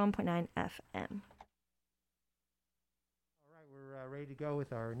CITR 101.9 FM. Ready to go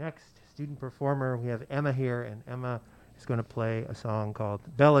with our next student performer. We have Emma here, and Emma is going to play a song called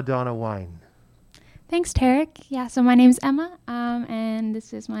Belladonna Wine. Thanks, Tarek. Yeah, so my name's Emma, and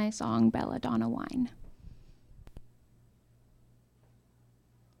this is my song Belladonna Wine.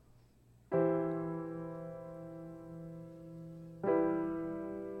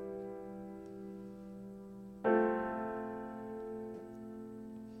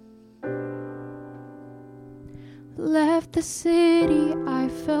 Left the city, I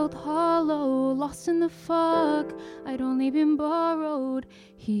felt hollow, lost in the fog, I'd only been borrowed.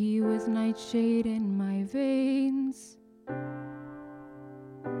 He was nightshade in my veins.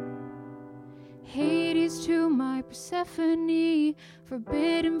 Hades to my Persephone,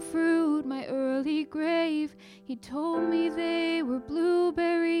 forbidden fruit, my early grave. He told me they were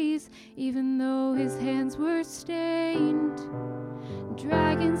blueberries, even though his hands were stained.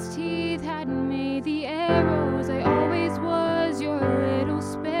 Dragon's teeth hadn't made the arrows. I always was your little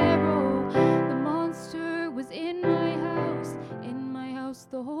sparrow. The monster was in my house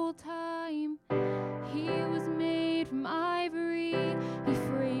the whole time. He was made from ivory. He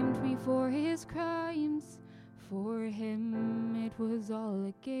framed me for his crimes. For him it was all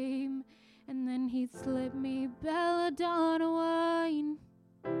a game. And then he'd slip me belladonna wine.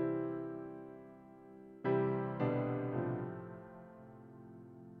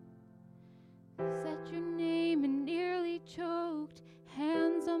 Said your name and nearly choked.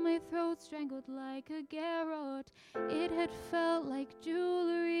 Hands on my throat, strangled like a garrote. It had felt like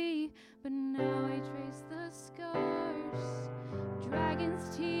jewelry, but now I trace the scars.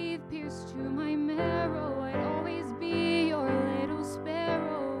 Dragon's teeth pierced to my marrow. I'd always be your little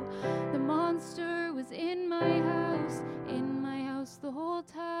sparrow. The monster was in my house the whole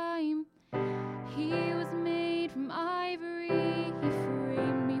time. He was made from ivory. He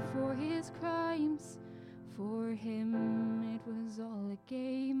framed me for his crimes. For him it was all a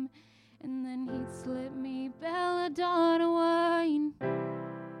game. And then he'd slip me belladonna wine.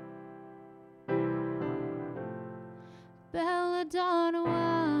 Belladonna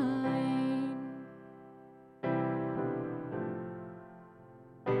wine.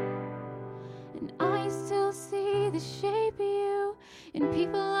 And I still see the shape of you in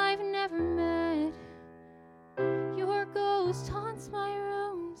people I've never met. Your ghost haunts my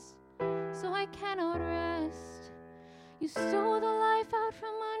rooms, so I cannot rest. You stole the life out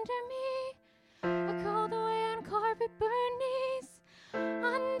from under me. I crawled away on carpet burned knees.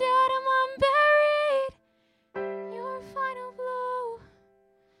 Undead and unburied. Your final blow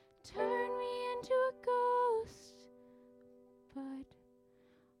turned me into a ghost. But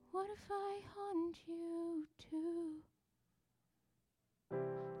what if I haunt you too?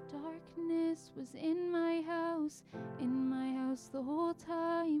 Darkness was in my house the whole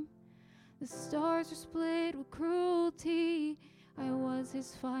time. The stars were split with cruelty. I was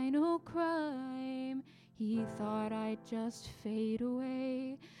his final crime. He thought I'd just fade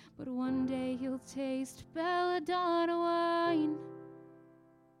away, but one day he'll taste belladonna wine.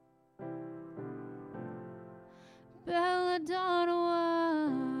 Belladonna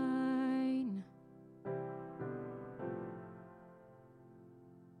wine.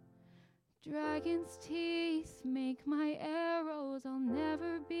 Dragon's teeth make my arrows. I'll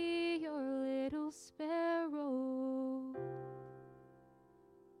never be your little sparrow.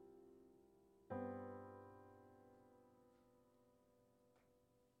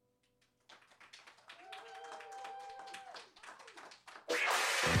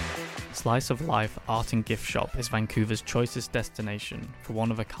 Slice of Life Art and Gift Shop is Vancouver's choicest destination for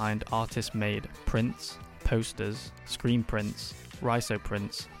one-of-a-kind artist-made prints, posters, screen prints, rhizo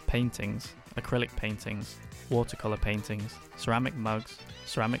prints, paintings, acrylic paintings, watercolor paintings, ceramic mugs,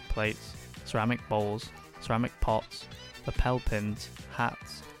 ceramic plates, ceramic bowls, ceramic pots, lapel pins,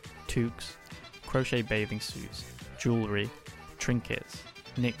 hats, toques, crochet bathing suits, jewellery, trinkets,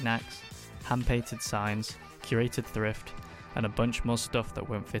 knickknacks, hand-painted signs, curated thrift, and a bunch more stuff that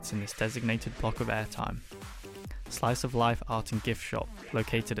won't fit in this designated block of airtime. Slice of Life Art and Gift Shop,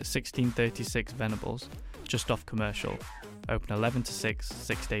 located at 1636 Venables, just off Commercial, open 11 to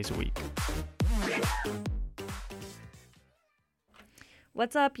 6 days a week.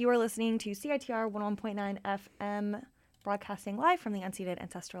 What's up? You are listening to CITR 101.9 FM, broadcasting live from the unceded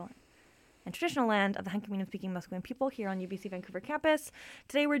ancestral and traditional land of the Hunkaminam-speaking Musqueam people here on UBC Vancouver campus.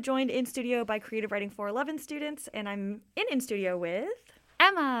 Today we're joined in studio by Creative Writing 411 students, and I'm in studio with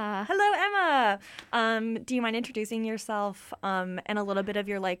Emma. Hello, Emma. Do you mind introducing yourself and a little bit of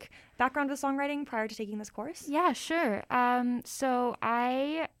your background with songwriting prior to taking this course? Yeah, sure. So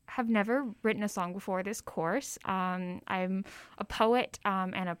I have never written a song before this course. I'm a poet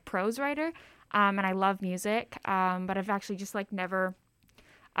and a prose writer, and I love music, but I've actually just never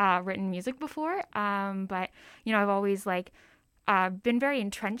written music before, but I've always been very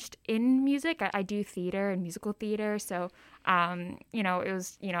entrenched in music. I do theater and musical theater, so it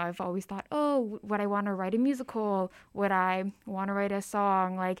was I've always thought, oh, would I want to write a musical? Would I want to write a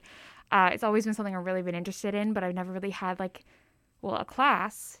song? It's always been something I've really been interested in, but I've never really had a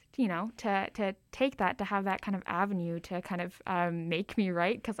class, to take that, to have that kind of avenue to kind of make me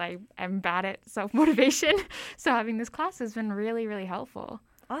write, because I am bad at self-motivation. So having this class has been really, really helpful.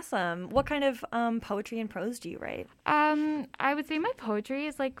 Awesome. What kind of poetry and prose do you write? I would say my poetry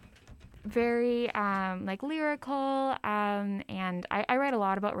is very lyrical, and I write a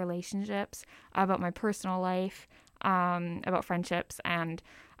lot about relationships, about my personal life, about friendships, and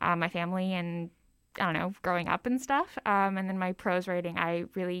my family, and growing up and stuff. And then my prose writing, I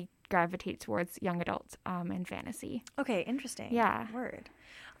really gravitate towards young adults and fantasy. Okay, interesting. Yeah. Word.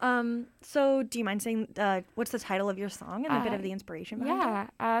 So do you mind saying what's the title of your song and a bit of the inspiration behind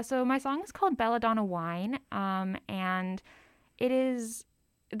it? Yeah. So my song is called Belladonna Wine, and it is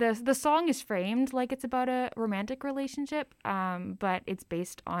the song is framed like it's about a romantic relationship, but it's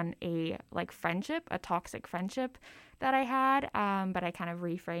based on a friendship, a toxic friendship that I had, but I kind of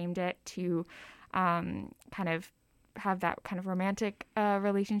reframed it to kind of have that kind of romantic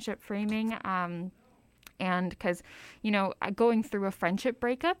relationship framing. And because, going through a friendship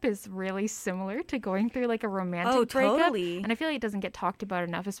breakup is really similar to going through a romantic breakup. Totally. And I feel like it doesn't get talked about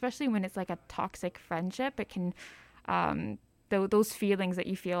enough, especially when it's a toxic friendship. It can, those feelings that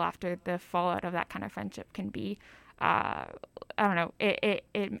you feel after the fallout of that kind of friendship can be, I don't know, it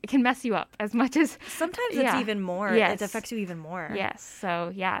can mess you up as much as. Sometimes it's even more. Yes. It affects you even more. Yes.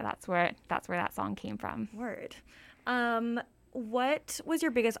 So yeah, that's where that song came from. Word. What was your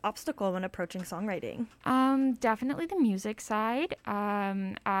biggest obstacle when approaching songwriting? Definitely the music side.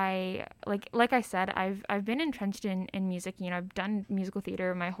 I like I said, I've been entrenched in music. I've done musical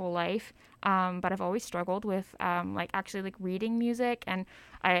theater my whole life, but I've always struggled with actually reading music, and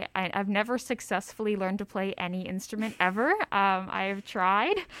I've never successfully learned to play any instrument ever. I've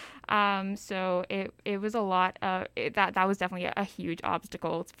tried, so it was a lot. That was definitely a huge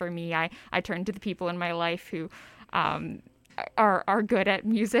obstacle for me. I turned to the people in my life who are good at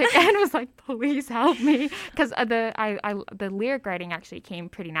music and was like, please help me, because the lyric writing actually came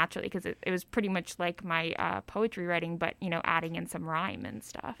pretty naturally, because it was pretty much like my poetry writing, but adding in some rhyme and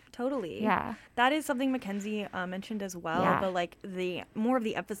stuff. Totally. Yeah, that is something Mackenzie mentioned as well. Yeah. But the more of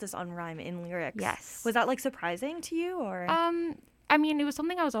the emphasis on rhyme in lyrics. Yes. Was that surprising to you, or? I mean, it was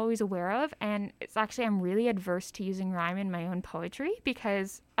something I was always aware of, and I'm really adverse to using rhyme in my own poetry,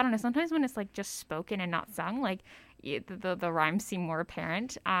 because I don't know, sometimes when it's just spoken and not sung, the rhymes seem more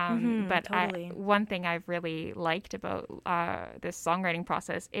apparent. But totally. One thing I've really liked about this songwriting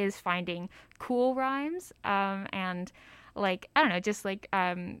process is finding cool rhymes, and I don't know, just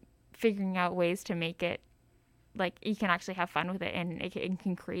figuring out ways to make it you can actually have fun with it, and it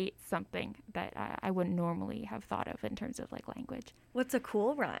can create something that I wouldn't normally have thought of in terms of language. What's a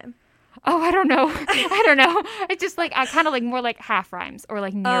cool rhyme? Oh, I don't know. I don't know. It's just I kind of more half rhymes or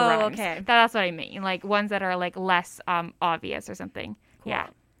near rhymes. Okay. That's what I mean. Ones that are less obvious or something. Cool. Yeah.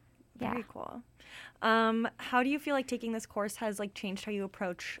 Yeah. Very cool. How do you feel like taking this course has like changed how you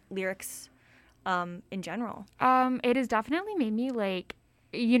approach lyrics in general? It has definitely made me like,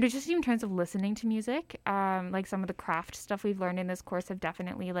 just in terms of listening to music, like some of the craft stuff we've learned in this course have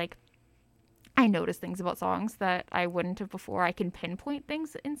definitely like, I notice things about songs that I wouldn't have before. I can pinpoint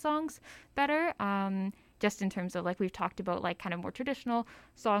things in songs better. Just in terms of like we've talked about like kind of more traditional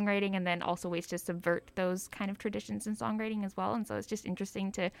songwriting and then also ways to subvert those kind of traditions in songwriting as well. And so it's just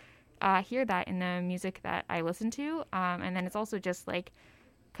interesting to hear that in the music that I listen to. And then it's also just like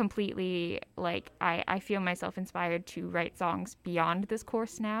completely like I feel myself inspired to write songs beyond this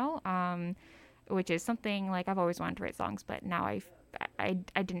course now, which is something like I've always wanted to write songs, but now I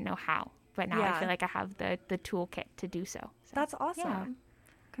didn't know how. But now I feel like I have the toolkit to do so. That's awesome. Yeah.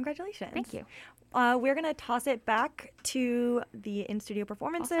 Congratulations. Thank you. We're going to toss it back to the in-studio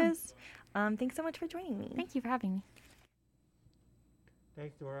performances. Awesome. Thanks so much for joining me. Thank you for having me.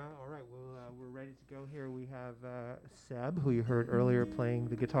 Thanks, Dora. All right, well, we're ready to go here. We have Seb, who you heard earlier playing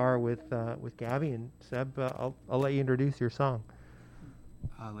the guitar with Gabby. And Seb, I'll let you introduce your song.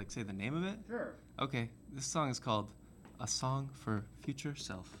 Like say the name of it? Sure. Okay, this song is called A Song for Future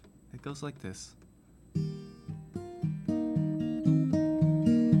Self. It goes like this.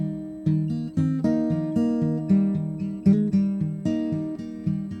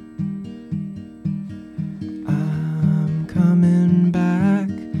 I'm coming back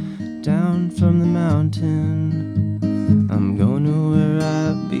down from the mountain. I'm going to where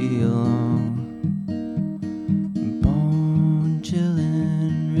I belong. Bone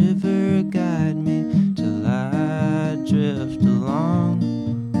chillin' river guide me till I drift along.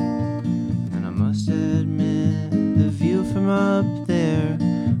 And I must admit the view from up there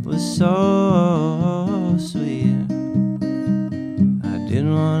was so sweet. I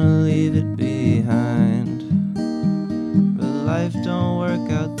didn't want to leave it behind, but life don't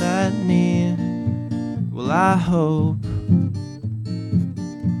work out that neat. Well, I hope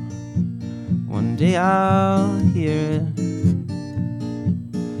one day I'll hear it,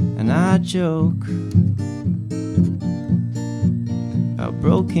 and I joke about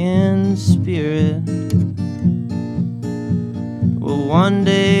broken spirit. Well, one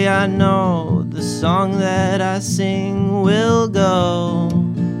day I know the song that I sing will go.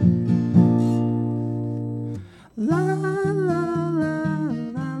 La la la la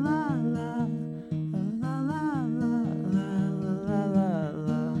la la la la la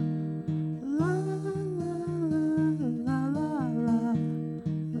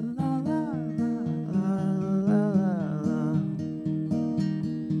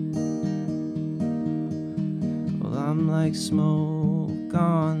Well, I'm like smoke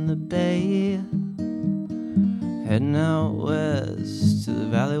on the bay, heading out west to the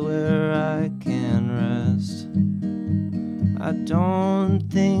valley where I can rest. I don't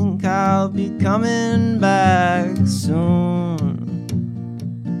think I'll be coming back soon,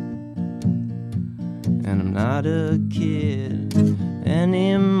 and I'm not a kid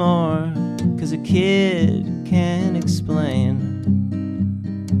anymore, 'cause a kid can't explain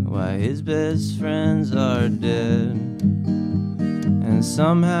why his best friends are dead, and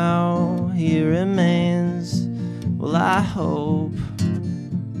somehow he remains. Well, I hope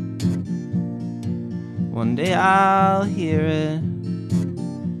one day I'll hear it,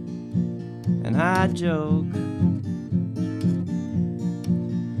 and I joke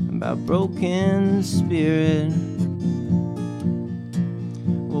about broken spirit.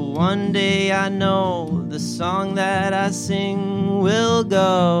 Well, one day I know the song that I sing will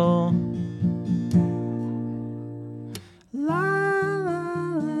go.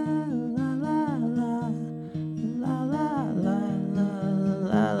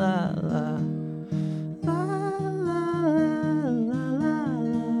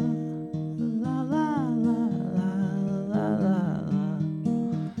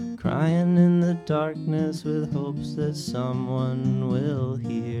 Crying in the darkness with hopes that someone will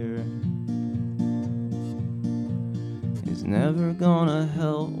hear. He's never gonna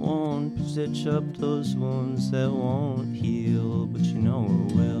help, won't stitch up those wounds that won't heal, but you know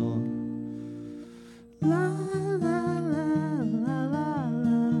it will. La la la la la la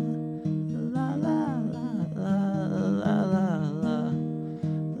la la la la la.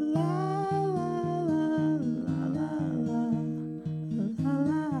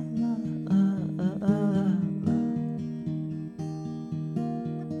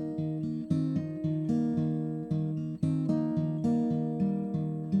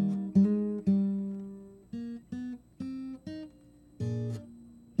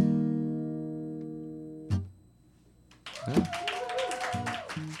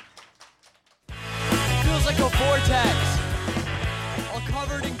 Feels like a vortex, all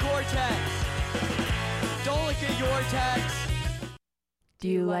covered covered in Gore-Tex. Don't look at your text. Do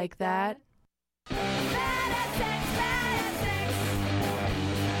you like that?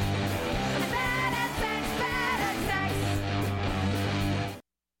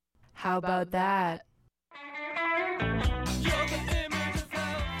 How about that?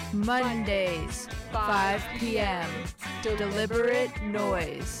 Mondays, 5 p.m. Deliberate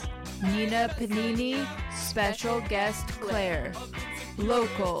Noise. Nina Panini, special guest Claire.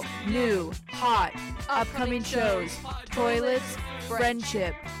 Local, new, hot, upcoming shows. Toilets,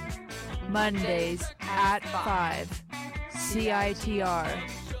 friendship. Mondays at 5. CITR.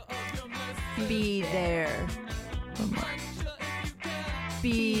 Be there.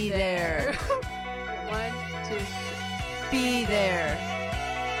 Be there. 1, 2. Be there.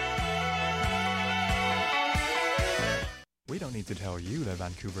 We don't need to tell you that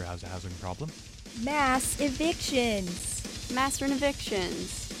Vancouver has a housing problem. Mass evictions. Mass rent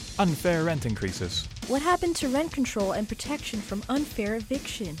evictions. Unfair rent increases. What happened to rent control and protection from unfair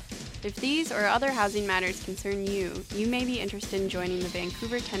eviction? If these or other housing matters concern you, you may be interested in joining the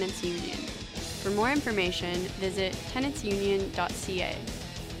Vancouver Tenants Union. For more information, visit tenantsunion.ca.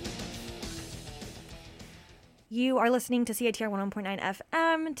 You are listening to CITR 101.9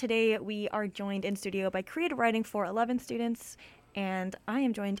 FM. Today we are joined in studio by Creative Writing for 11 students, and I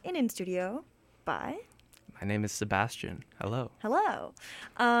am joined in studio by... My name is Sebastian. Hello. Hello.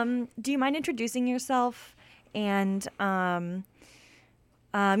 Do you mind introducing yourself and your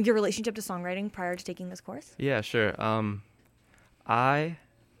relationship to songwriting prior to taking this course? Yeah, sure. I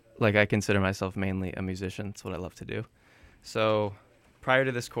consider myself mainly a musician. It's what I love to do. So prior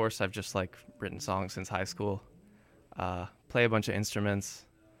to this course, I've just written songs since high school. Play a bunch of instruments.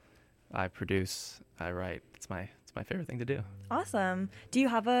 I produce. I write. It's my favorite thing to do. Awesome. Do you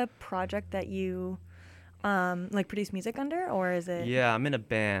have a project that you produce music under, or is it? Yeah, I'm in a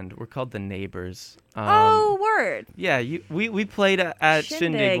band. We're called The Neighbors. Oh, word. Yeah, we played at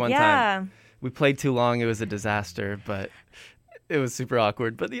Shindig one yeah. time. We played too long. It was a disaster, but it was super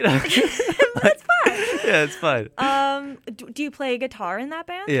awkward. But That's fun. Yeah, it's fun. Do you play guitar in that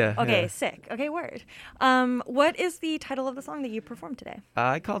band? Yeah. Okay, yeah. sick. Okay, word. What is the title of the song that you performed today?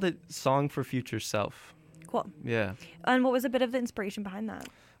 I called it Song for Future Self. Cool. Yeah. And what was a bit of the inspiration behind that?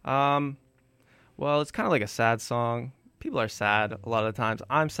 Well, it's kind of like a sad song. People are sad a lot of the times.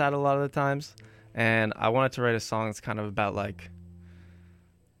 I'm sad a lot of the times. And I wanted to write a song that's kind of about like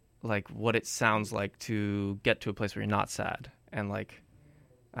what it sounds like to get to a place where you're not sad. And I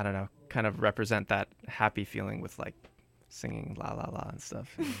don't know, kind of represent that happy feeling with singing la la la and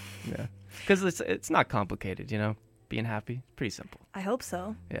stuff. Yeah. Because it's not complicated, being happy. Pretty simple. I hope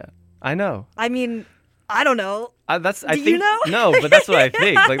so. Yeah. I know. I mean, I don't know. I think, you know? No, but that's what I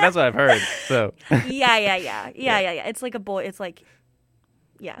think. That's what I've heard. So. Yeah. It's like a boy. It's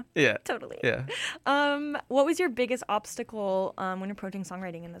yeah. Yeah. Totally. Yeah. What was your biggest obstacle when approaching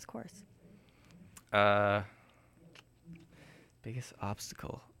songwriting in this course? Biggest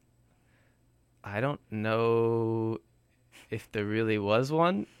obstacle. I don't know if there really was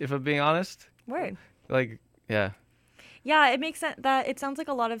one, if I'm being honest. Word. Yeah. Yeah, it makes sense that it sounds like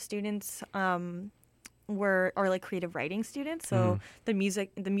a lot of students are creative writing students, so the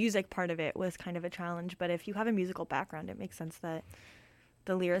music part of it was kind of a challenge, but if you have a musical background, it makes sense that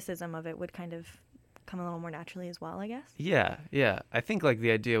the lyricism of it would kind of come a little more naturally as well, I guess. Yeah. I think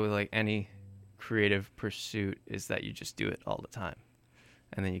the idea with any creative pursuit is that you just do it all the time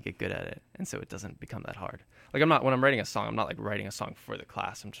and then you get good at it, and so it doesn't become that hard. When I'm writing a song, I'm not writing a song for the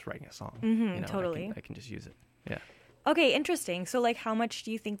class. I'm just writing a song. Totally. I can just use it. Yeah. Okay, interesting. So how much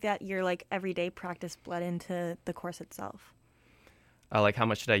do you think that your everyday practice bled into the course itself? How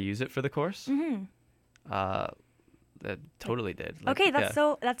much did I use it for the course? Mm-hmm. That totally did. Okay, that's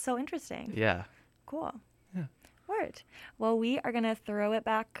so interesting. Yeah. Cool. Yeah. Word. Well, we are gonna throw it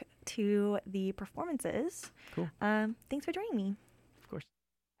back to the performances. Cool. Thanks for joining me. Of course.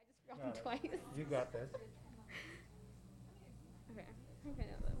 I just dropped twice. You got this. Okay. Okay,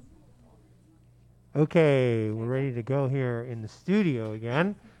 now this. Okay, we're ready to go here in the studio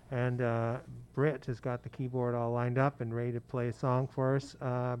again, and Britt has got the keyboard all lined up and ready to play a song for us.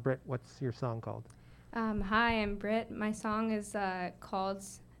 Britt, what's your song called? Hi, I'm Britt. My song is called,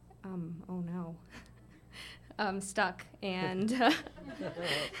 Stuck, and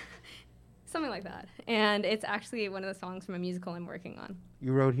something like that. And it's actually one of the songs from a musical I'm working on.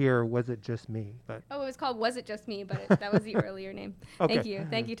 You wrote here, Was It Just Me? But Oh, it was called Was It Just Me, but that was the earlier name. Okay. Thank you.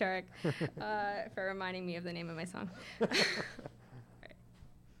 Thank you, Tarek, for reminding me of the name of my song.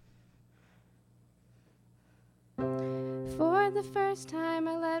 For the first time,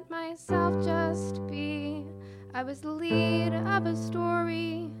 I let myself just be. I was the lead of a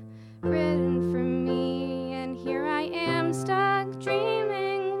story written for me, and here I am stuck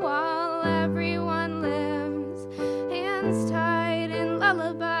dreaming while everyone lives, hands tied in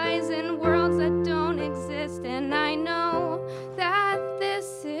lullabies in worlds that don't exist. And I know that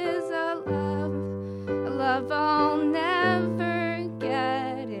this is a love I'll never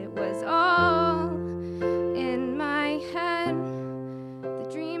get. It was all in my head. The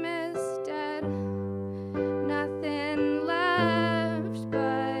dream is dead. Nothing left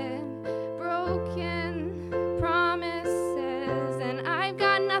but broken promises, and I've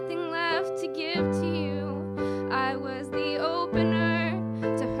got nothing left to give to you. I was the opener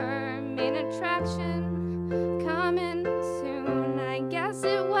to her main attraction, coming soon. I guess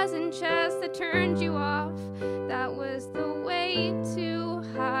it wasn't chess that turned you off. That was the way to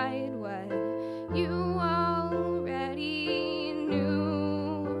hide what you already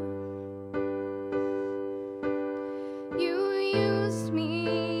knew. You used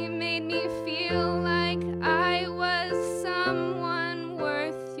me, made me feel like I was someone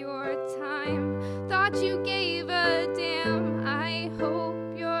worth your time. Thought you gave a damn. I hope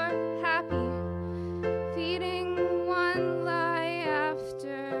you're happy, feeding one lie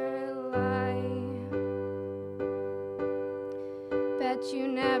after lie. Bet you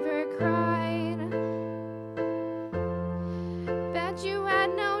never cried. Bet you had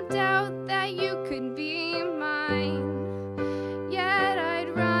no doubt that you could be mine. Yet I'd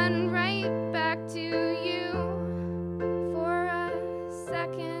run right back to you for a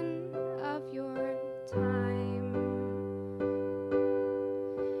second of your time.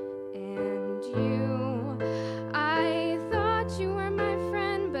 And you, I thought you were my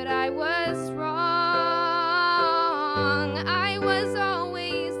friend, but I was wrong. I was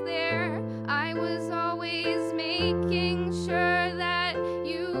always there. I was always making sure that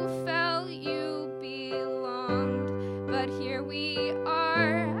you felt you belonged. But here we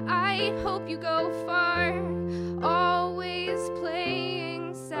are. I hope you go far. Always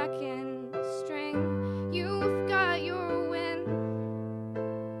playing second string. You've got your win.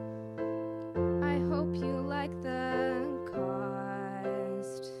 I hope you like the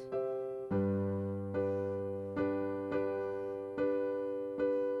cost.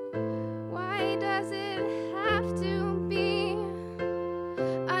 Why does it have to be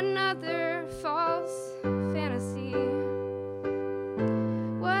another false fantasy?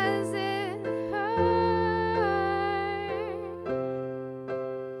 Was it her?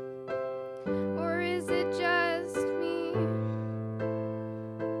 Or is it just me?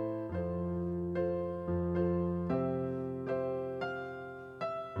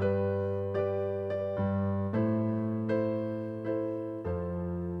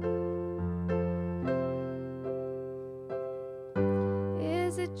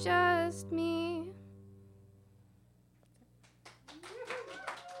 Is it just me?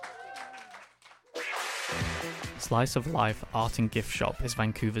 Slice of Life Art and Gift Shop is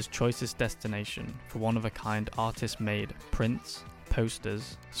Vancouver's choicest destination for one-of-a-kind artist-made prints,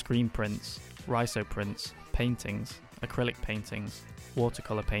 posters, screen prints, rhizo prints, paintings, acrylic paintings,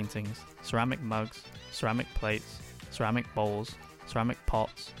 watercolor paintings, ceramic mugs, ceramic plates, ceramic bowls, ceramic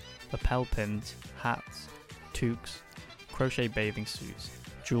pots, lapel pins, hats, toques, crochet bathing suits,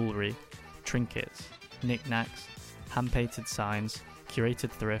 jewellery, trinkets, knickknacks, hand-painted signs,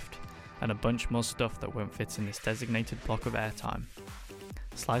 curated thrift, and a bunch more stuff that won't fit in this designated block of airtime.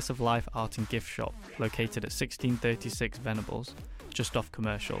 Slice of Life Art and Gift Shop, located at 1636 Venables, just off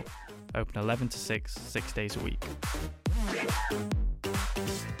Commercial, open 11 to 6, 6 days a week.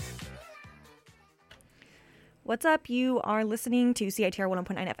 What's up? You are listening to CITR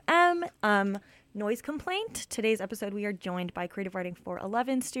 101.9 FM. Noise complaint. Today's episode, we are joined by Creative Writing for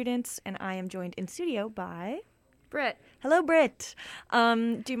 11 students, and I am joined in studio by Britt. Hello, Britt.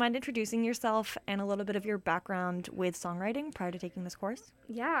 Do you mind introducing yourself and a little bit of your background with songwriting prior to taking this course?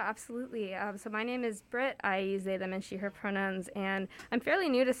 Yeah, absolutely. So my name is Britt. I use they, them, and she, her pronouns, and I'm fairly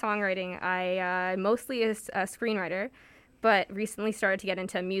new to songwriting. I mostly is a screenwriter, but recently started to get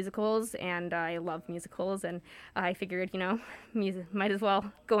into musicals, and I love musicals, and I figured, music might as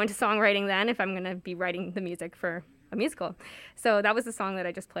well go into songwriting then if I'm going to be writing the music for a musical. So that was the song that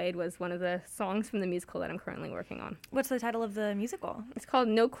I just played, was one of the songs from the musical that I'm currently working on. What's the title of the musical? It's called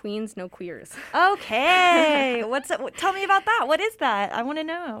No Queens, No Queers. Okay. Tell me about that. What is that? I want to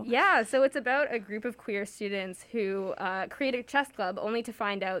know. Yeah, so it's about a group of queer students who create a chess club only to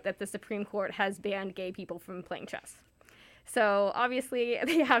find out that the Supreme Court has banned gay people from playing chess. So obviously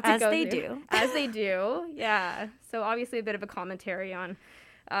they have to go through. As they do, yeah. So obviously a bit of a commentary on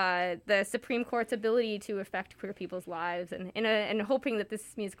the Supreme Court's ability to affect queer people's lives, and hoping that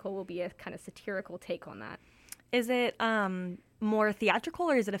this musical will be a kind of satirical take on that. Is it more theatrical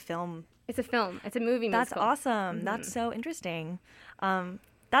or is it a film? It's a film. It's a movie That's musical. awesome. That's so interesting.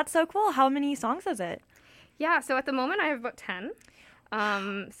 That's so cool. How many songs is it? Yeah, so at the moment I have about 10.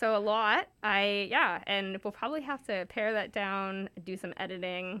 So a lot. And we'll probably have to pare that down, do some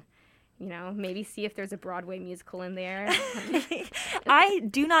editing, maybe see if there's a Broadway musical in there. I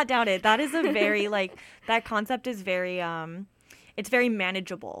do not doubt it. That is a very, that concept is very, it's very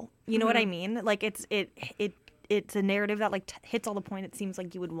manageable. You know what I mean? Like, it's a narrative that hits all the point it seems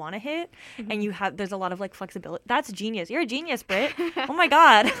like you would want to hit, and there's a lot of flexibility. That's genius. You're a genius, Britt. Oh my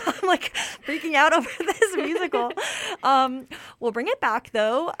God. I'm freaking out over this musical. We'll bring it back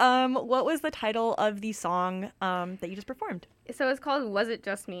though. What was the title of the song that you just performed? So it's called Was It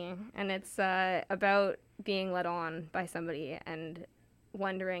Just Me? And it's about being led on by somebody and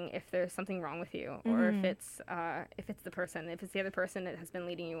wondering if there's something wrong with you, or if it's the person, if it's the other person that has been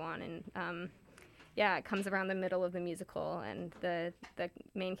leading you on. And it comes around the middle of the musical, and the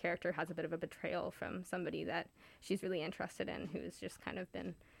main character has a bit of a betrayal from somebody that she's really interested in, who's just kind of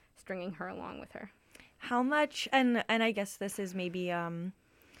been stringing her along with her. How much, and I guess this is maybe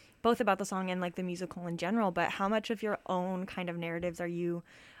both about the song and the musical in general, but how much of your own kind of narratives are you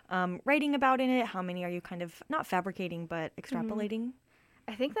writing about in it? How many are you kind of not fabricating but extrapolating?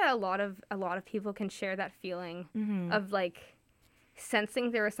 I think that a lot of people can share that feeling of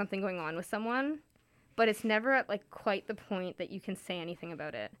sensing there is something going on with someone, but it's never at quite the point that you can say anything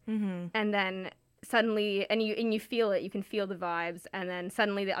about it. And then suddenly, and you feel it, you can feel the vibes, and then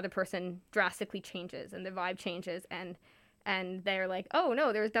suddenly the other person drastically changes and the vibe changes, and they're like, oh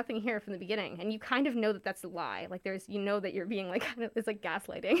no, there was nothing here from the beginning, and you kind of know that that's a lie. There's, that you're being it's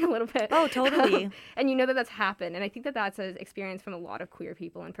gaslighting a little bit. Oh, totally. And you know that that's happened, and I think that that's an experience from a lot of queer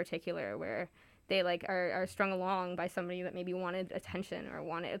people in particular, where they are strung along by somebody that maybe wanted attention or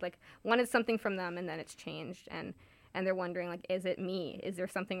wanted something from them, and then it's changed, and they're wondering is it me? Is there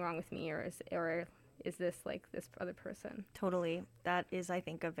something wrong with me, or is this this other person? Totally. That is, I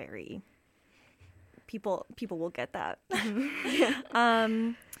think, a very people will get that.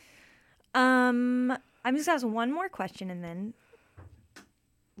 I'm just gonna ask one more question and then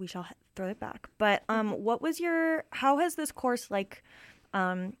we shall throw it back. But how has this course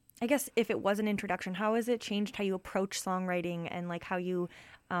I guess if it was an introduction, how has it changed how you approach songwriting and how you,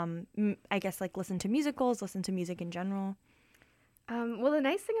 I guess listen to musicals, listen to music in general? Well, the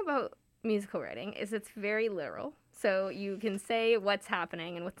nice thing about musical writing is it's very literal. So you can say what's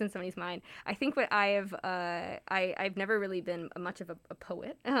happening and what's in somebody's mind. I think what I've never really been much of a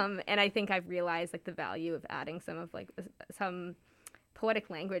poet, and I think I've realized the value of adding some poetic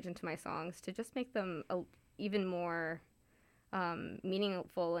language into my songs to just make them even more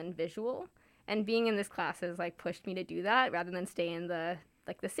meaningful and visual. And being in this class has pushed me to do that rather than stay in the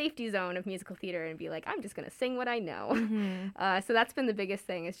safety zone of musical theater and be I'm just gonna sing what I know. So that's been the biggest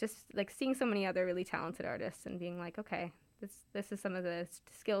thing. It's just seeing so many other really talented artists and being okay, this is some of the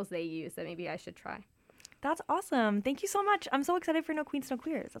skills they use that maybe I should try. That's awesome. Thank you so much. I'm so excited for No Queens, No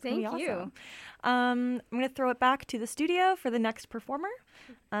Queers. That's going to be awesome. Thank you. I'm going to throw it back to the studio for the next performer.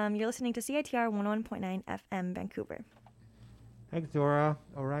 You're listening to CITR 101.9 FM Vancouver. Thanks, Dora.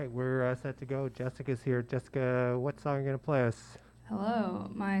 All right, we're set to go. Jessica's here. Jessica, what song are you going to play us? Hello,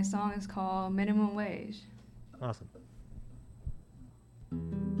 my song is called Minimum Wage. Awesome.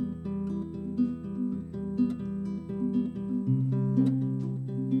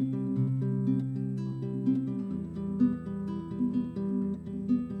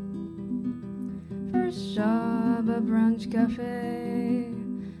 First job, a brunch cafe.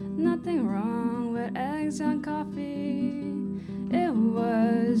 Nothing wrong with eggs and coffee. It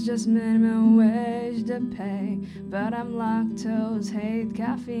was just minimum wage to pay, but I'm lactose, hate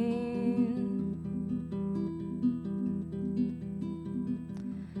caffeine.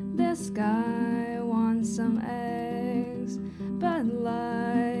 This guy wants some eggs, but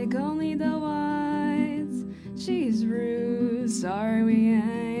only the whites. She's rude, sorry we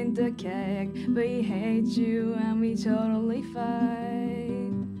ain't the cake, but he hates you and we totally fight.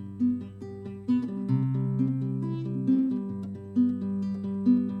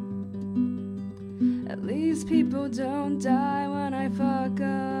 At least people don't die when I fuck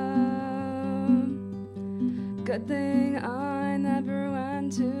up. Good thing I never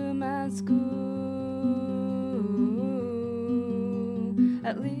went to med school.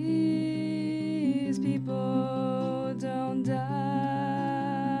 At least people don't die.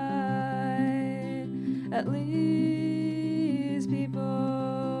 At least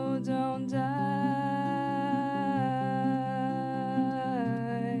people don't die.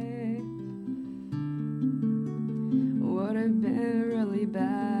 Would have been really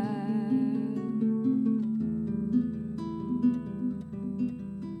bad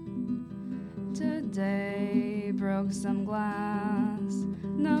day, broke some glass.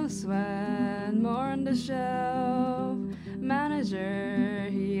 No sweat, more on the shelf. Manager,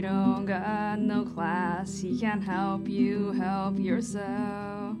 he don't got no class. He can't help you help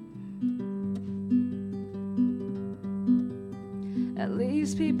yourself. At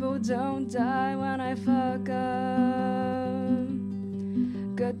least people don't die when I fuck up.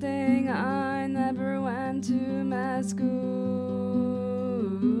 Good thing I never went to med school.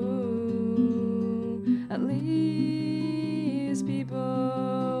 At least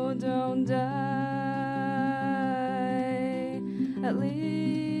people don't die. At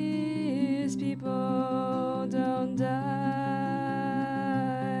least people don't die.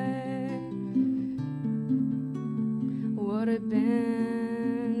 Would have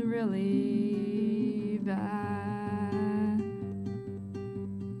been really bad.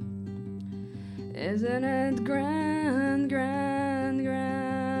 Isn't it grand, grand,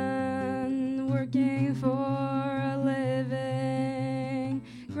 grand, working for a living?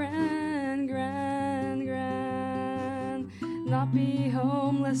 Grand, grand, grand, not be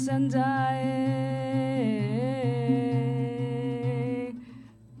homeless and dying.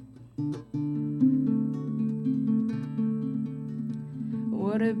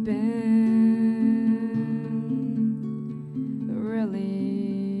 Would have been really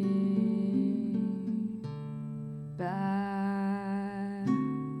bad.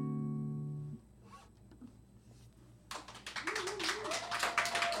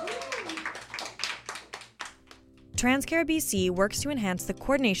 TransCare BC works to enhance the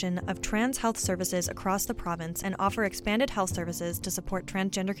coordination of trans health services across the province and offer expanded health services to support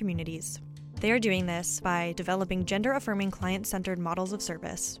transgender communities. They are doing this by developing gender-affirming client-centered models of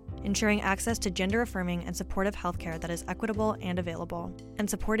service, ensuring access to gender-affirming and supportive healthcare that is equitable and available, and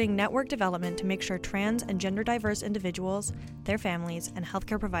supporting network development to make sure trans and gender-diverse individuals, their families, and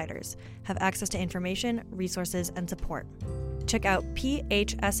healthcare providers have access to information, resources, and support. Check out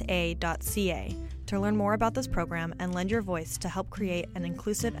phsa.ca to learn more about this program and lend your voice to help create an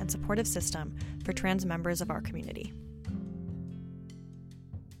inclusive and supportive system for trans members of our community.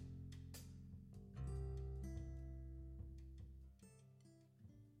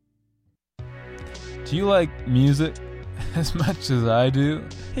 Do you like music as much as I do?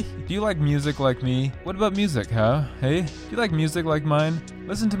 Do you like music like me? What about music, huh? Hey, do you like music like mine?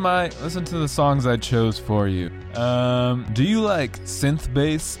 Listen to the songs I chose for you. Do you like synth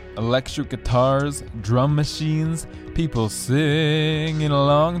bass, electric guitars, drum machines, people singing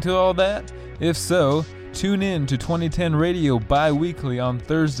along to all that? If so, tune in to 2010 Radio bi-weekly on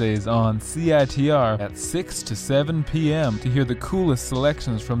Thursdays on CITR at 6 to 7 p.m. to hear the coolest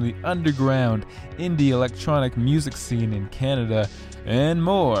selections from the underground indie electronic music scene in Canada and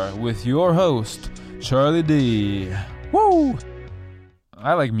more with your host, Charlie D. Woo!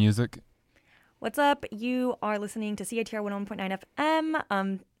 I like music. What's up? You are listening to CITR 101.9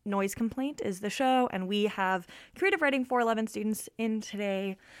 FM. Noise Complaint is the show, and we have creative writing 411 students in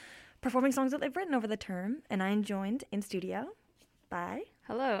today performing songs that they've written over the term, and I'm joined in studio by...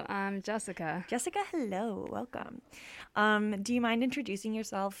 Hello, I'm Jessica. Jessica, hello. Welcome. Do you mind introducing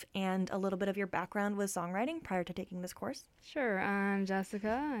yourself and a little bit of your background with songwriting prior to taking this course? Sure, I'm Jessica.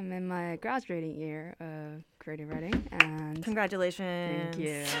 I'm in my graduating year of creative writing. And congratulations. Thank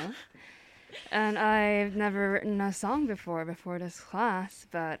you. And I've never written a song before this class,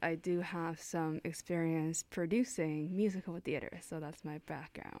 but I do have some experience producing musical theater, so that's my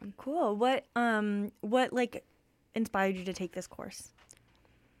background. Cool. What like inspired you to take this course?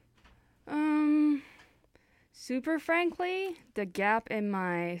 Super frankly, the gap in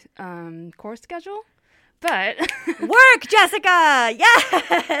my course schedule. But work, Jessica.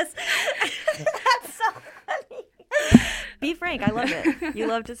 Yes. That's so funny. Be frank. I love it. You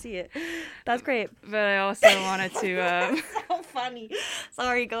love to see it. That's great. But I also wanted to. That's so funny.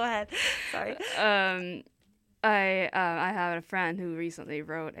 Sorry. Go ahead. Sorry. I have a friend who recently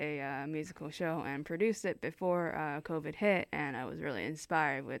wrote a musical show and produced it before COVID hit, and I was really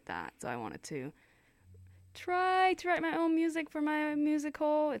inspired with that. So I wanted to try to write my own music for my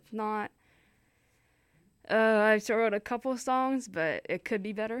musical. It's not. I wrote a couple songs, but it could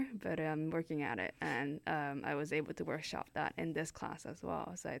be better. But I'm working at it, and I was able to workshop that in this class as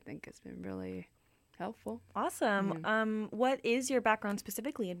well. So I think it's been really helpful. Awesome. Yeah. What is your background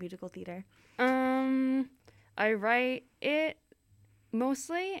specifically in musical theater? I write it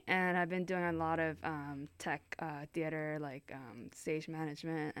mostly, and I've been doing a lot of tech theater, like stage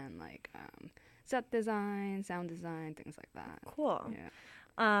management and like set design, sound design, things like that. Cool.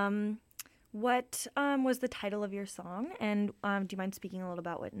 Yeah. What was the title of your song, and do you mind speaking a little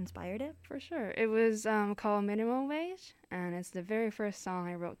about what inspired it? For sure. It was called Minimum Wage, and it's the very first song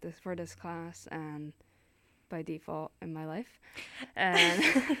I wrote for this class, and by default in my life.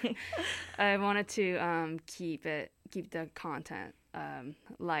 And I wanted to keep the content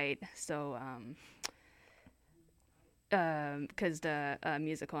light, so because the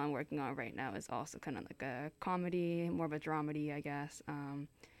musical I'm working on right now is also kind of like a comedy, more of a dramedy, I guess.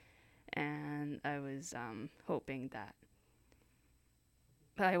 And I was hoping that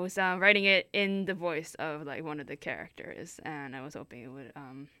I was writing it in the voice of like one of the characters, and I was hoping it would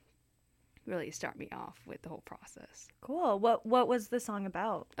really start me off with the whole process. Cool. What was the song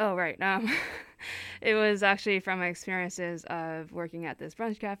about? Oh, right. It was actually from my experiences of working at this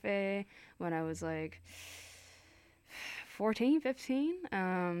brunch cafe when I was like 14,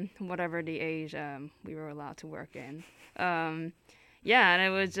 15, whatever the age we were allowed to work in. Yeah, and it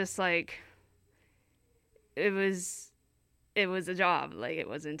was just like, it was a job. Like, it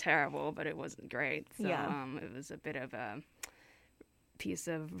wasn't terrible, but it wasn't great. So it was a bit of a piece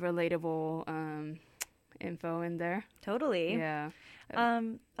of relatable info in there. Totally. Yeah.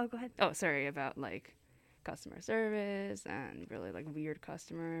 Oh, go ahead. Oh, sorry, about like customer service and really like weird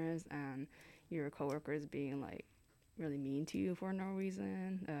customers and your coworkers being like really mean to you for no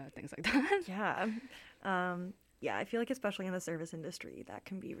reason, things like that. Yeah. Yeah, I feel like especially in the service industry, that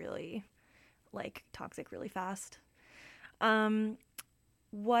can be really like toxic really fast.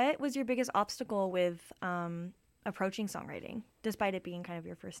 What was your biggest obstacle with approaching songwriting, despite it being kind of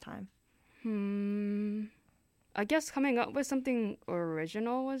your first time? I guess coming up with something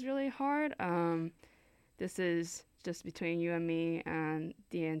original was really hard. This is just between you and me and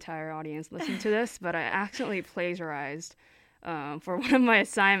the entire audience listening to this, but I accidentally plagiarized for one of my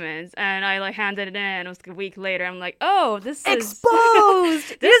assignments, and I like handed it in. It was like a week later. I'm like, oh, this is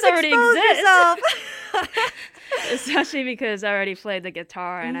exposed. this already exposed exists. Especially because I already played the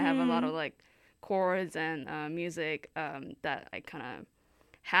guitar and I have a lot of like chords and music that I kind of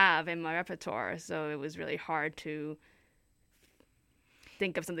have in my repertoire. So it was really hard to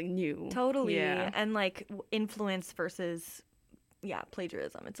think of something new. Totally. Yeah. And like influence versus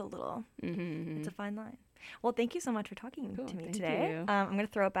plagiarism. It's a little it's a fine line. Well, thank you so much for talking to me today. I'm going to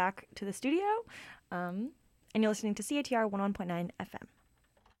throw it back to the studio. And you're listening to CITR 101.9 FM.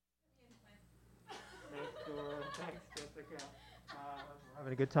 We're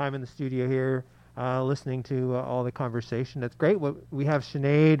having a good time in the studio here, listening to all the conversation. That's great. We have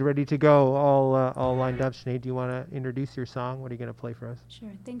Sinead ready to go, all lined up. Sinead, do you want to introduce your song? What are you going to play for us?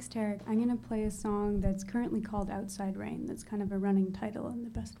 Sure. Thanks, Tarek. I'm going to play a song that's currently called Outside Rain. That's kind of a running title and the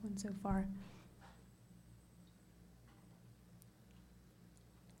best one so far.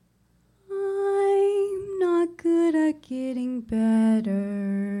 I'm not good at getting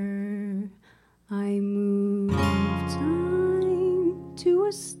better. I move time to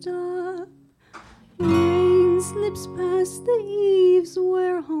a stop. Rain slips past the eaves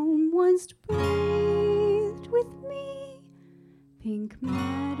where home once breathed with me. Pink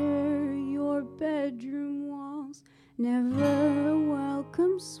matter, your bedroom walls, never a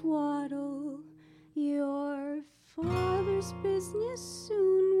welcome swaddle. Your father's business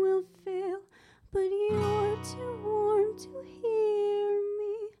soon will fail, but you're too warm to hear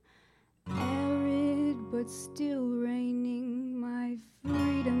me. Arid but still raining, my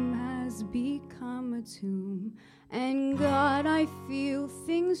freedom has become a tomb. And God, I feel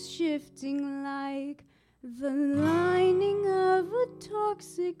things shifting like the lining of a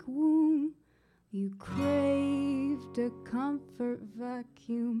toxic womb. You craved a comfort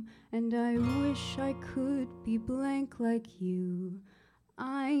vacuum, and I wish I could be blank like you.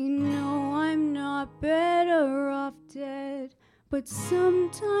 I know I'm not better off dead, but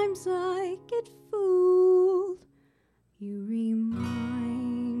sometimes I get fooled. You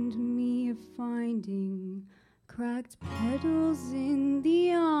remind me of finding cracked petals in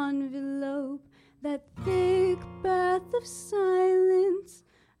the envelope. That thick bath of silence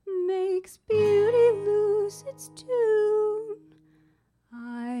makes beauty lose its tune.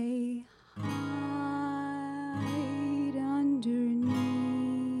 I hide underneath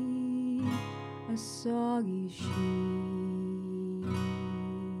a soggy sheet.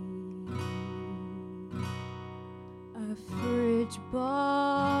 A fridge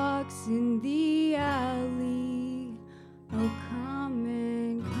box in the alley. Oh, come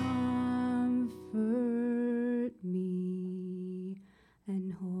and comfort me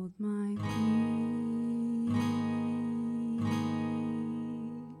and hold my peace.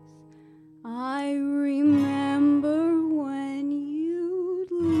 I remember when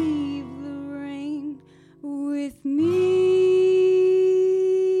you'd leave the rain with me.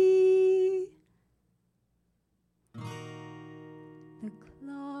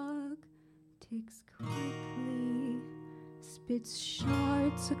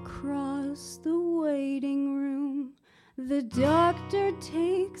 cuts across the waiting room. The doctor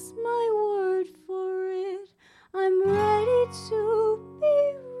takes my word for it. I'm ready to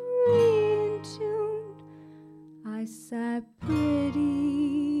be re-tuned. I sat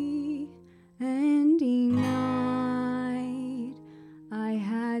pretty and denied. I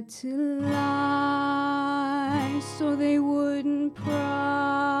had to lie so they wouldn't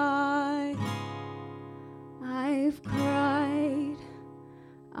pry. I've cried,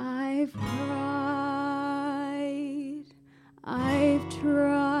 I've cried, I've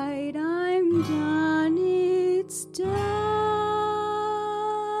tried, I'm done, it's died.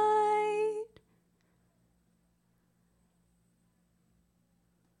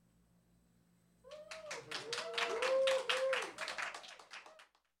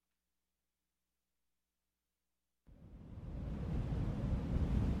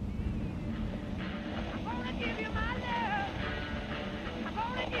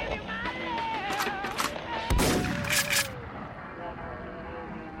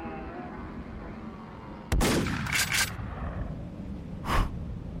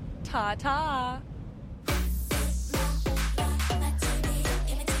 Ta-ta.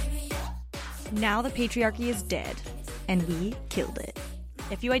 Now the patriarchy is dead, and we killed it.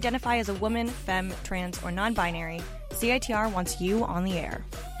 If you identify as a woman, femme, trans, or non-binary, CITR wants you on the air.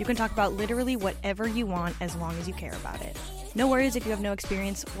 You can talk about literally whatever you want as long as you care about it. No worries if you have no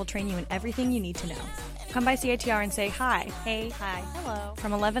experience, we'll train you in everything you need to know. Come by CITR and say hi. Hey, hi, hello.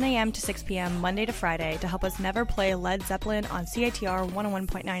 From 11 a.m. to 6 p.m. Monday to Friday to help us never play Led Zeppelin on CITR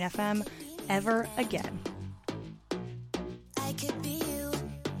 101.9 FM ever again. I could be you.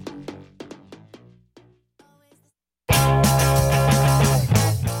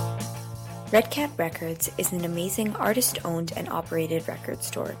 Red Cat Records is an amazing artist-owned and operated record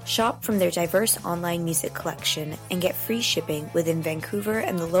store. Shop from their diverse online music collection and get free shipping within Vancouver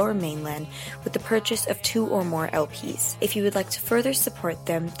and the Lower Mainland with the purchase of 2 or more LPs. If you would like to further support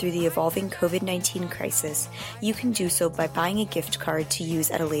them through the evolving COVID-19 crisis, you can do so by buying a gift card to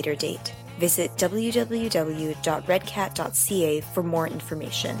use at a later date. Visit www.redcat.ca for more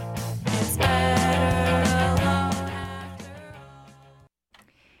information.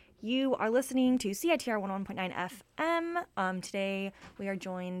 You are listening to CITR 101.9 FM. Today we are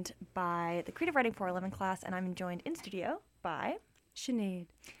joined by the Creative Writing 411 class, and I'm joined in studio by Sinead.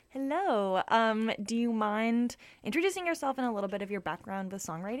 Hello. Do you mind introducing yourself and a little bit of your background with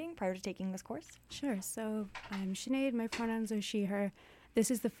songwriting prior to taking this course? Sure. So I'm Sinead. My pronouns are she, her.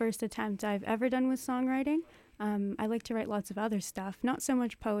 This is the first attempt I've ever done with songwriting. I like to write lots of other stuff, not so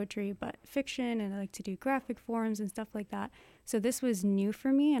much poetry, but fiction, and I like to do graphic forms and stuff like that. So this was new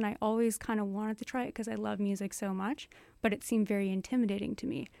for me, and I always kind of wanted to try it because I love music so much, but it seemed very intimidating to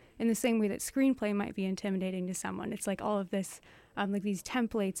me. In the same way that screenplay might be intimidating to someone. It's like all of this, like these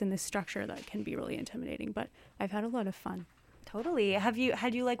templates and this structure that can be really intimidating, but I've had a lot of fun. Totally. Had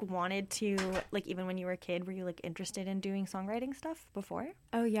you like wanted to, like, even when you were a kid, were you like interested in doing songwriting stuff before?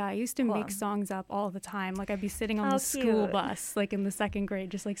 Oh yeah, I used to make songs up all the time. Like I'd be sitting on the school bus, like in the second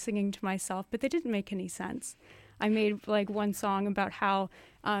grade, just like singing to myself, but they didn't make any sense. I made like one song about how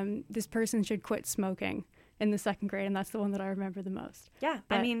this person should quit smoking in the second grade, and that's the one that I remember the most. Yeah,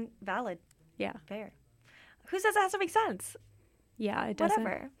 but, I mean, valid. Yeah. Fair. Who says that has to make sense? Yeah, it doesn't.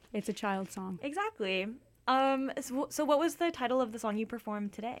 Whatever. It's a child song. Exactly. So what was the title of the song you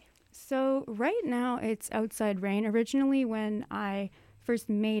performed today? So right now it's Outside Rain. Originally when I first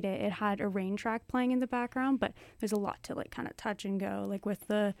made it, it had a rain track playing in the background, but there's a lot to like kind of touch and go like with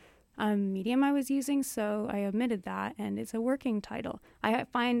the medium I was using, so I omitted that, and it's a working title. I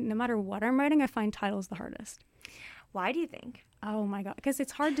find no matter what I'm writing, I find titles the hardest. Why do you think? Oh my God, because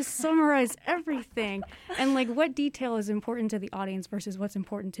it's hard to summarize everything, and like what detail is important to the audience versus what's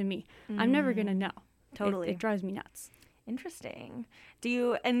important to me. I'm never gonna know. Totally. It drives me nuts. Interesting. Do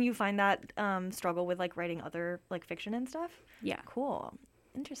you find that struggle with like writing other like fiction and stuff? Yeah. Cool.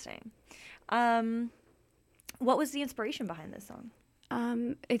 Interesting. What was the inspiration behind this song?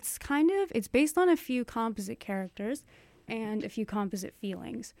 It's based on a few composite characters and a few composite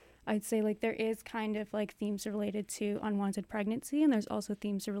feelings. I'd say like there is kind of like themes related to unwanted pregnancy, and there's also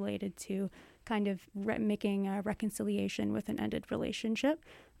themes related to kind of making a reconciliation with an ended relationship.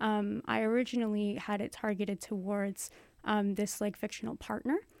 I originally had it targeted towards this like fictional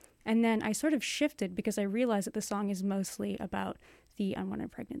partner, and then I sort of shifted because I realized that the song is mostly about the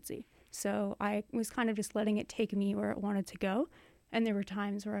unwanted pregnancy. So I was kind of just letting it take me where it wanted to go. And there were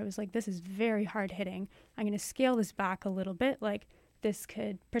times where I was like, this is very hard hitting. I'm going to scale this back a little bit. Like this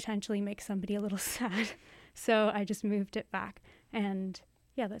could potentially make somebody a little sad. So I just moved it back. And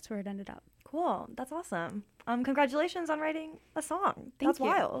yeah, that's where it ended up. Cool. That's awesome. Congratulations on writing a song. Thank That's you.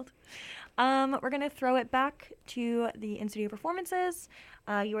 wild. We're going to throw it back to the in-studio performances.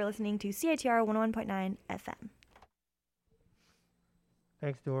 You are listening to CITR 101.9 FM.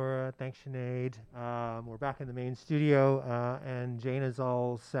 Thanks, Dora. Thanks, Sinead. We're back in the main studio, and Jaina's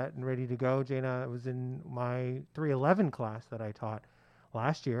all set and ready to go. Jaina was in my 311 class that I taught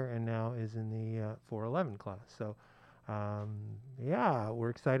last year, and now is in the 411 class. So, yeah,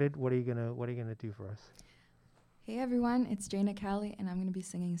 we're excited. What are you gonna do for us? Hey everyone, it's Jaina Cali, and I'm gonna be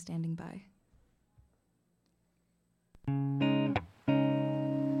singing "Standing By."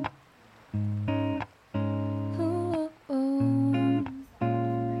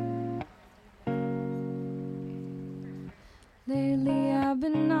 Lately I've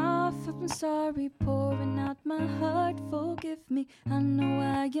been off, I'm sorry, pouring out my heart, forgive me. I know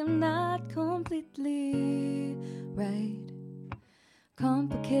I am not completely right.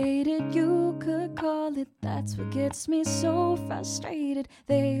 Complicated, you could call it, that's what gets me so frustrated.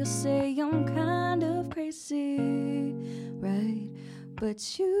 They'll say I'm kind of crazy, right?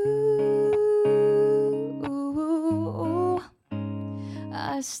 But you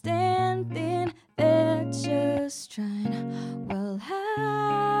are standing there just trying. Well,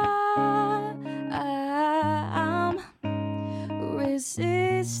 I'm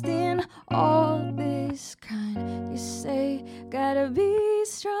resisting all this kind. You say, gotta be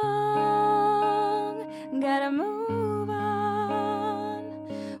strong, gotta move on.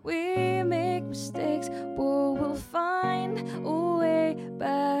 We make mistakes, but we'll find a way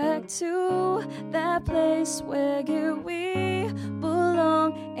back to that place where we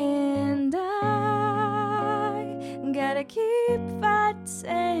belong. And I gotta keep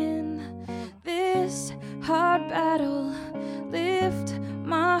fighting this hard battle, lift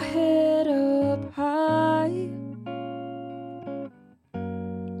my head up high.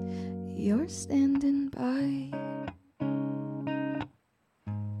 You're standing by.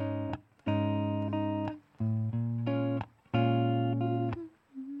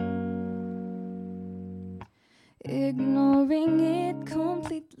 Ignoring it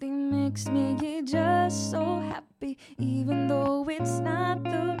completely makes me just so happy, even though it's not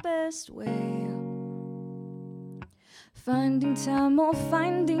the best way. Finding time or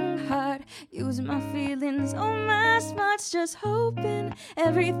finding hard, using my feelings on my smarts, just hoping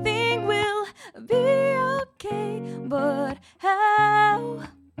everything will be okay. But how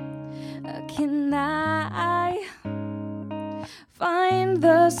can I find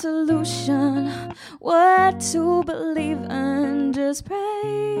the solution? What to believe and just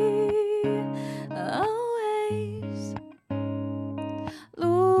pray. Always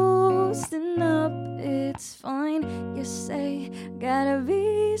loosen up, it's fine. You say, gotta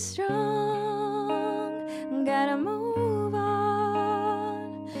be strong, gotta move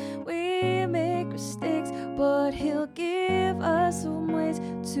on. We make mistakes, but he'll give us some ways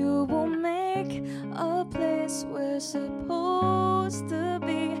to make a place we're supposed to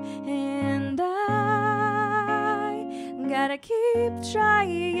be. And I gotta keep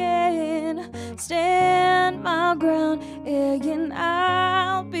trying, stand my ground, and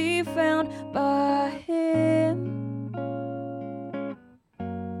I'll be found by him.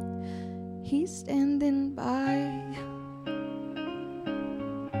 He's standing by.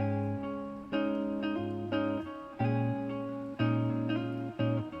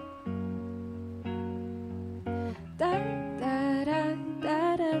 Da da da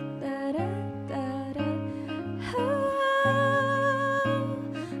da da da da da. Oh,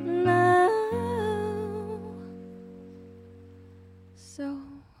 no. So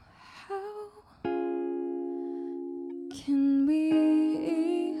how can we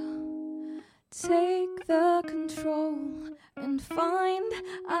take the control and find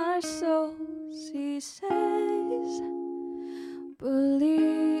our souls? He says,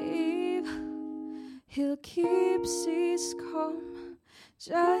 believe he'll keep seas calm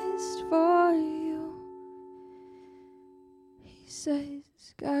just for you. He says,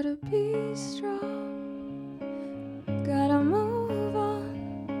 gotta be strong, gotta move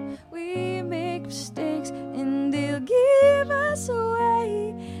on. We make mistakes and they'll give us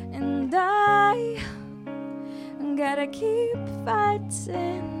away. And I gotta keep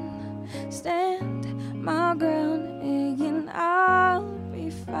fighting, stand my ground, and I'll be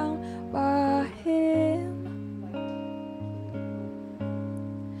found by him.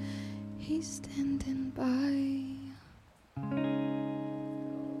 He's standing by.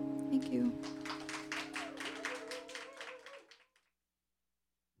 Thank you.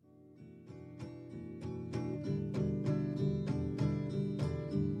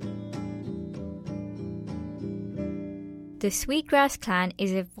 The Sweetgrass Clan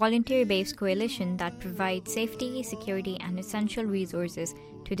is a volunteer-based coalition that provides safety, security, and essential resources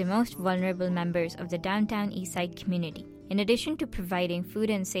to the most vulnerable members of the downtown Eastside community. In addition to providing food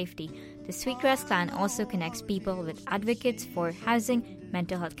and safety, the Sweetgrass Clan also connects people with advocates for housing,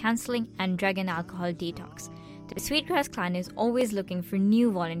 mental health counseling, and drug and alcohol detox. The Sweetgrass Clan is always looking for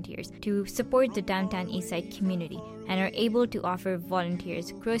new volunteers to support the downtown Eastside community and are able to offer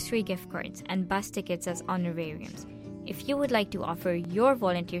volunteers grocery gift cards and bus tickets as honorariums. If you would like to offer your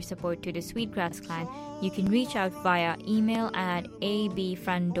volunteer support to the Sweetgrass Clan, you can reach out via email at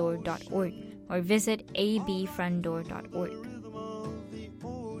abfrontdoor.org or visit abfrontdoor.org.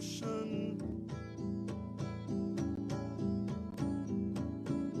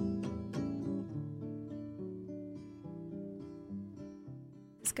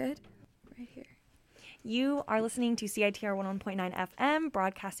 It's good. Right here. You are listening to CITR 101.9 FM,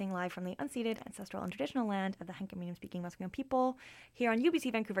 broadcasting live from the unceded, ancestral, and traditional land of the Hankaminim-speaking Musqueam people here on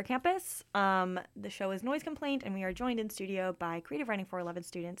UBC Vancouver campus. The show is Noise Complaint, and we are joined in studio by Creative Writing 411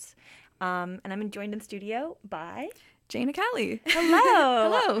 students. And I'm joined in studio by... Jaina Callie.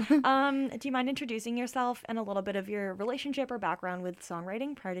 Hello. Hello. Do you mind introducing yourself and a little bit of your relationship or background with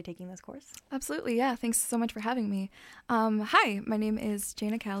songwriting prior to taking this course? Absolutely, yeah. Thanks so much for having me. Hi, my name is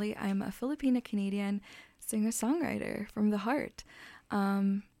Jaina Callie. I'm a Filipina-Canadian singer-songwriter from the heart.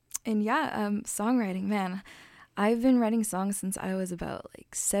 Songwriting, man. I've been writing songs since I was about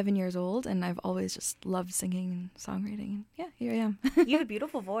 7 years old, and I've always just loved singing and songwriting. And yeah, here I am. You have a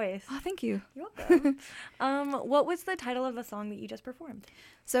beautiful voice. Oh, thank you. You're welcome. What was the title of the song that you just performed?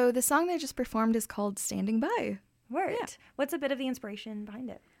 So the song that I just performed is called Standing By. Word. Yeah. What's a bit of the inspiration behind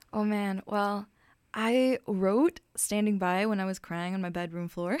it? Oh, man. Well, I wrote Standing By when I was crying on my bedroom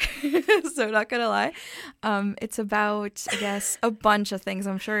floor, so not gonna lie. It's about, I guess, a bunch of things.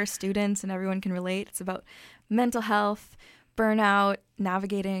 I'm sure students and everyone can relate. It's about mental health, burnout,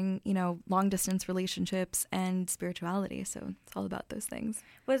 navigating, long-distance relationships, and spirituality. So it's all about those things.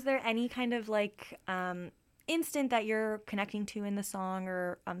 Was there any kind of instant that you're connecting to in the song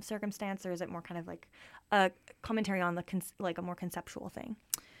or circumstance, or is it more kind of like a commentary on a more conceptual thing?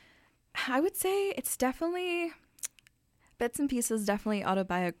 I would say it's definitely bits and pieces, definitely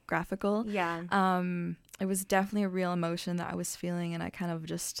autobiographical. Yeah. It was definitely a real emotion that I was feeling, and I kind of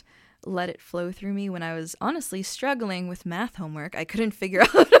just let it flow through me when I was honestly struggling with math homework. I couldn't figure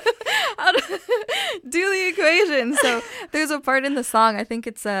out how to do the equation. So there's a part in the song, I think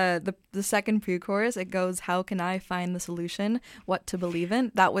it's the second pre-chorus. It goes, "How can I find the solution? What to believe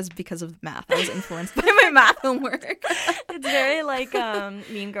in?" That was because of math. I was influenced by my math homework. It's very like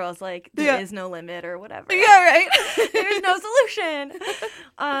Mean Girls, there is no limit or whatever. Yeah, right. There's no solution.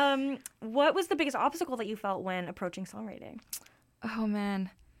 What was the biggest obstacle that you felt when approaching songwriting? Oh, man.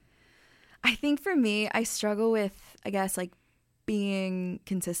 I think for me, I struggle with, I guess, being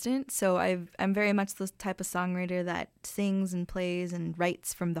consistent. So I'm very much the type of songwriter that sings and plays and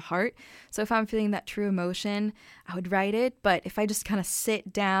writes from the heart. So if I'm feeling that true emotion, I would write it. But if I just kind of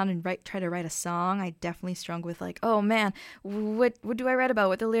sit down and try to write a song, I definitely struggle with oh man, what do I write about?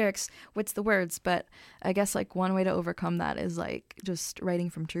 What the lyrics? What's the words? But I guess one way to overcome that is just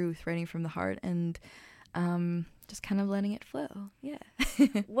writing from truth, writing from the heart, and just kind of letting it flow. Yeah.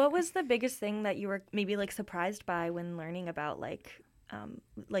 What was the biggest thing that you were maybe surprised by when learning about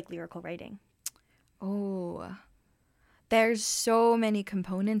lyrical writing? Oh, there's so many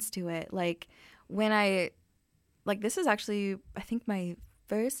components to it. When I this is actually, I think, my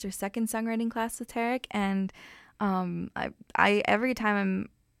first or second songwriting class with Tarek, and I every time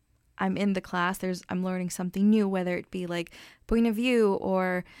I'm in the class, I'm learning something new, whether it be point of view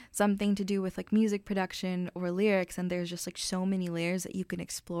or something to do with music production or lyrics, and there's just so many layers that you can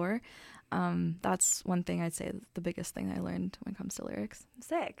explore. That's one thing I'd say the biggest thing I learned when it comes to lyrics.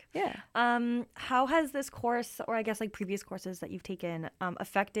 Sick. Yeah. How has this course, or I guess previous courses that you've taken,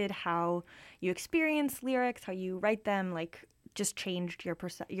 affected how you experience lyrics, how you write them, just changed your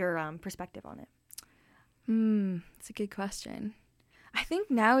perspective on it? It's a good question. I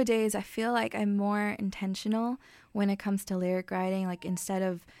think nowadays I feel I'm more intentional when it comes to lyric writing. Instead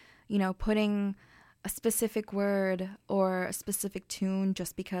of, putting a specific word or a specific tune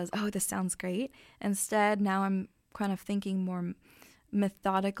just because, oh, this sounds great. Instead, now I'm kind of thinking more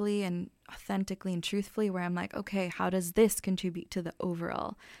methodically and authentically and truthfully, where I'm okay, how does this contribute to the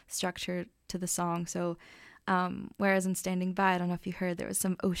overall structure to the song? So whereas in Standing By, I don't know if you heard, there was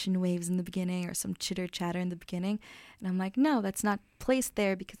some ocean waves in the beginning or some chitter chatter in the beginning, and I'm no, that's not placed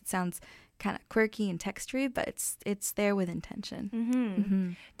there because it sounds kind of quirky and textury, but it's there with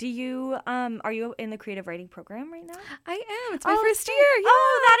intention. Do you are you in the creative writing program right now? I am. It's my first year. Yeah.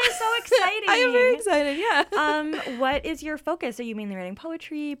 Oh, that is so exciting. I am very excited. Yeah. What is your focus? Are you mainly writing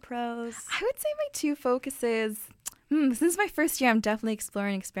poetry, prose? I would say my two focuses. Since my first year, I'm definitely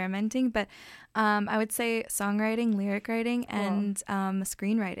exploring, experimenting, but I would say songwriting, lyric writing, and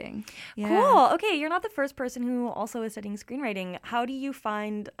screenwriting. Yeah. Cool. Okay, you're not the first person who also is studying screenwriting. How do you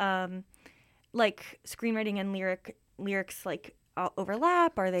find like screenwriting and lyrics like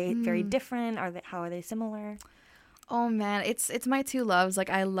overlap? Are they very different? How are they similar? Oh man, it's my two loves. Like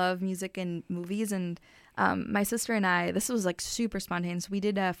I love music and movies, and my sister and I, this was like super spontaneous. We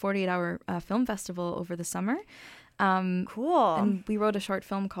did a 48-hour film festival over the summer. Cool. And we wrote a short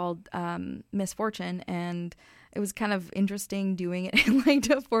film called Misfortune, and it was kind of interesting doing it in like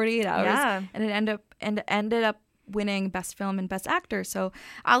 48 hours. Yeah. And it ended up winning Best Film and Best Actor. So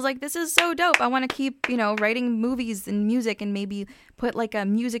I was like, this is so dope. I want to keep, writing movies and music and maybe put like a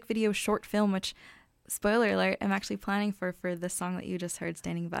music video short film, which, spoiler alert, I'm actually planning for the song that you just heard,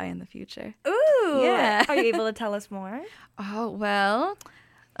 Standing By, in the future. Ooh. Yeah. Are you able to tell us more? Oh, well,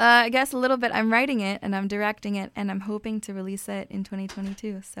 I guess a little bit. I'm writing it and I'm directing it, and I'm hoping to release it in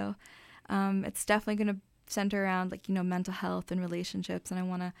 2022. So it's definitely going to center around mental health and relationships, and I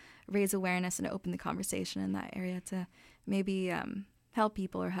want to raise awareness and open the conversation in that area to maybe help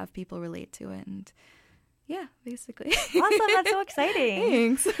people or have people relate to it. And yeah, basically. Awesome. That's so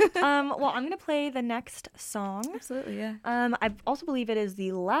exciting. Thanks. Well, I'm going to play the next song. Absolutely, yeah. I also believe it is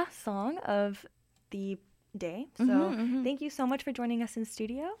the last song of the day. So thank you so much for joining us in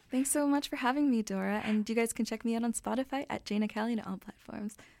studio. Thanks so much for having me, Dora. And you guys can check me out on Spotify at Jaina Kelly on all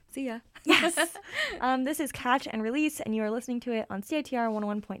platforms. See ya. Yes. This is Catch and Release, and you are listening to it on CITR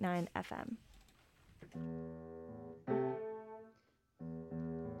 101.9 FM.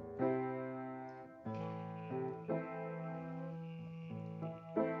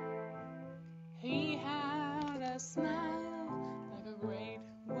 He had a smile like a great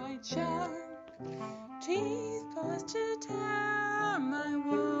white shark, teeth poised to tear my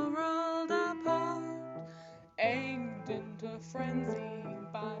world apart, egged into frenzy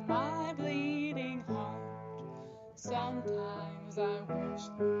by my bleeding heart. Sometimes I wish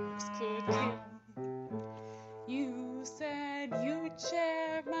looks could kill. You said you'd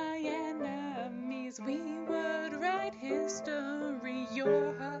share my enemies, we would write history.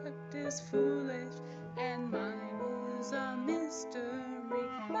 Your heart is foolish and mine is a mystery.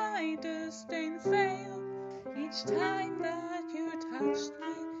 My disdain failed each time that you touched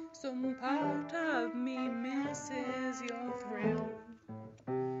me. Some part of me misses your thrill.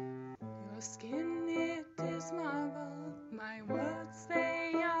 Your skin, it is marble. My words,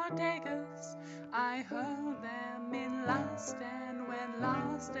 they are daggers. I hurl them in lust, and when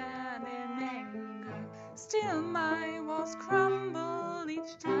lost and in anger, still my walls crumble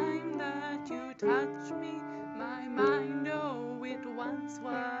each time that you touch me. My mind, oh, it wants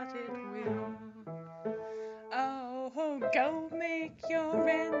what it will. Oh, go make your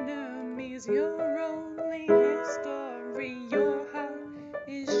enemies your only history. Your heart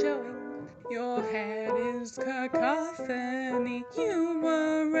is showing, your head is cacophony. You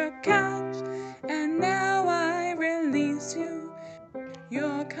were a catch, and now I release you.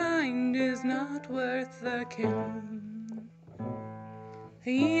 Your kind is not worth the kill.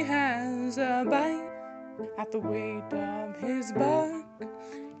 He has a bite at the weight of his bark.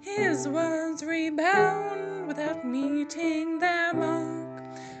 His words rebound without meeting their mark.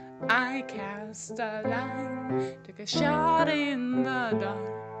 I cast a line, took a shot in the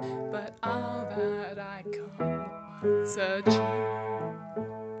dark, but all that I caught was a cheat.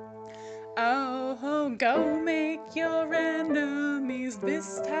 Oh, go make your enemies.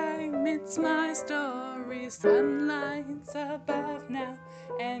 This time it's my story. Sunlight's above now,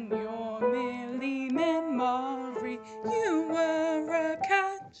 and you're merely memory. You were a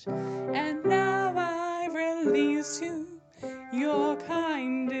catch, and now I release you. Your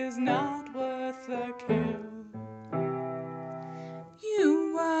kind is not worth the kill.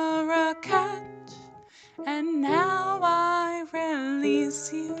 You were a catch, and now I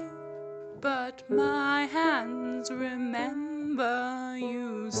release you. But my hands remember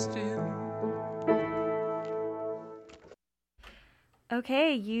you still.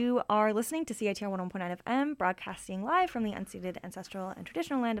 Okay, you are listening to CITR 101.9 FM, broadcasting live from the unceded, ancestral, and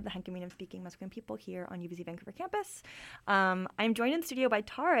traditional land of the Hankaminan-speaking Musqueam people here on UBC Vancouver campus. I'm joined in the studio by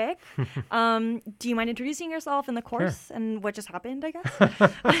Tarek. Do you mind introducing yourself in the course and what just happened, I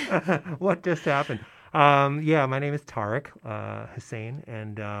guess? What just happened? Yeah, my name is Tarek Hussain,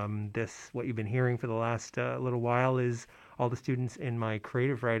 and this, what you've been hearing for the last little while, is all the students in my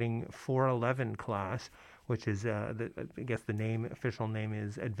creative writing 411 class, which is I guess the official name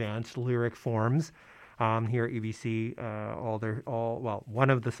is Advanced Lyric Forms. Here at UBC, one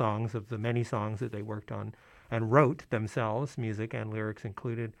of the songs of the many songs that they worked on and wrote themselves, music and lyrics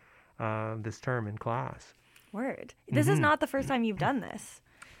included, this term in class. Word. This is not the first time you've done this.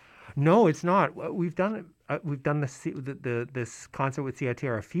 No, it's not. We've done this concert with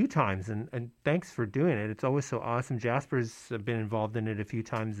CITR a few times, and thanks for doing it. It's always so awesome. Jasper's been involved in it a few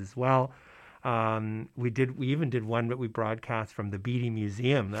times as well. We even did one that we broadcast from the Beatty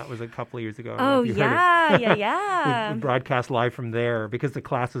Museum. That was a couple of years ago. Oh, yeah. We broadcast live from there because the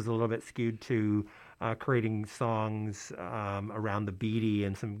class was a little bit skewed to creating songs around the Beatty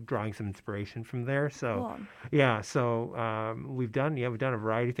and drawing some inspiration from there. So, we've done a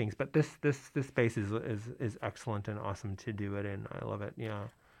variety of things, but this space is excellent and awesome to do it in. I love it. Yeah.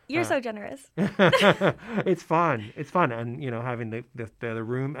 You're so generous. It's fun. It's fun, and having the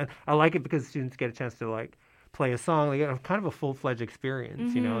room, and I like it because students get a chance to like play a song. They get kind of a full-fledged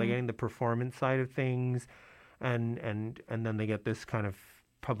experience. Mm-hmm. They're getting the performance side of things, and then they get this kind of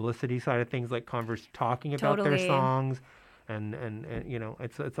publicity side of things, like talking about their songs, and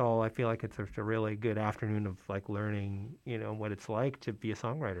it's all. I feel like it's a really good afternoon of like learning, what it's like to be a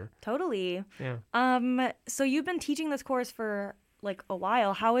songwriter. Totally. Yeah. So you've been teaching this course for like a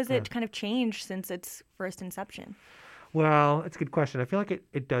while. How has it kind of changed since its first inception? Well, it's a good question. I feel like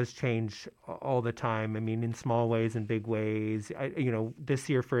it does change all the time. I mean, in small ways and big ways. This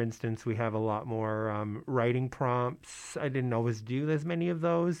year, for instance, we have a lot more writing prompts. I didn't always do as many of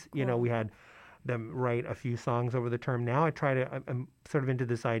those. Cool. We had them write a few songs over the term. Now I'm sort of into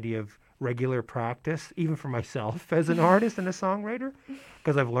this idea of regular practice, even for myself as an artist and a songwriter,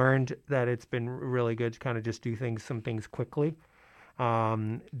 because I've learned that it's been really good to kind of just do some things quickly.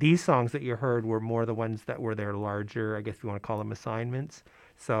 These songs that you heard were more the ones that were their larger, I guess you want to call them assignments.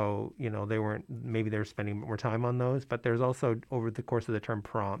 So, maybe they're spending more time on those, but there's also over the course of the term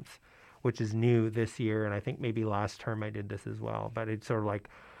prompts, which is new this year. And I think maybe last term I did this as well, but it's sort of like,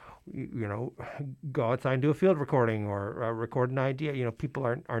 go outside and do a field recording or record an idea. People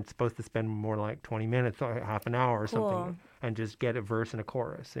aren't supposed to spend more like 20 minutes or half an hour or something and just get a verse and a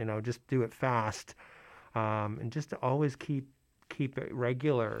chorus, just do it fast. And just to always keep it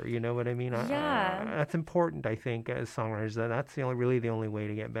regular, you know what I mean? Yeah. That's important, I think, as songwriters. That's the only way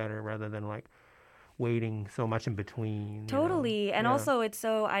to get better, rather than like waiting so much in between. Totally. And also it's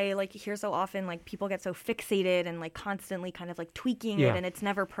so, I like hear so often like people get so fixated and like constantly kind of like tweaking it, and it's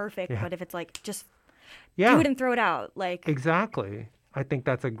never perfect. But if it's like just do it and throw it out, like exactly. I think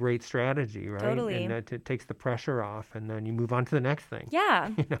that's a great strategy, right? Totally. And it takes the pressure off, and then you move on to the next thing.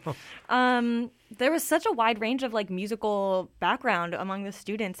 Yeah. There was such a wide range of like musical background among the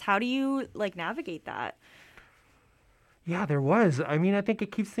students. How do you like navigate that? Yeah, there was. I mean, I think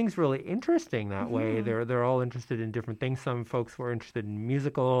it keeps things really interesting that way. They're all interested in different things. Some folks were interested in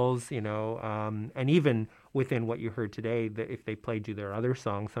musicals, and even within what you heard today, if they played you their other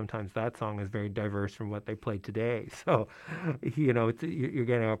song, sometimes that song is very diverse from what they played today. So, you're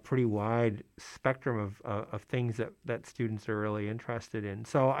getting a pretty wide spectrum of things that students are really interested in.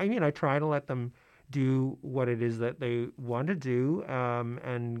 So, I mean, I try to let them do what it is that they want to do,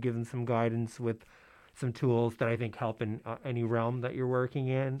 and give them some guidance with some tools that I think help in any realm that you're working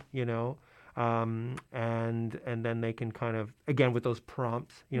in, and then they can kind of, again, with those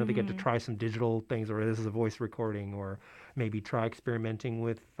prompts, they get to try some digital things, or this is a voice recording, or maybe try experimenting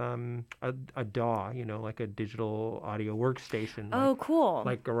with a DAW, like a digital audio workstation. Oh, cool.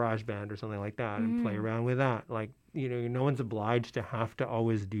 Like GarageBand or something like that, and play around with that. Like, no one's obliged to have to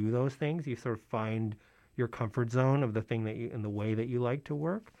always do those things. You sort of find your comfort zone of the thing and the way that you like to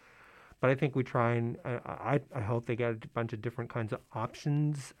work. But I think we try and I hope they get a bunch of different kinds of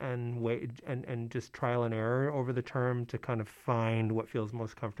options and just trial and error over the term to kind of find what feels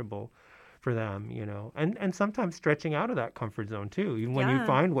most comfortable for them, and sometimes stretching out of that comfort zone too. Even when you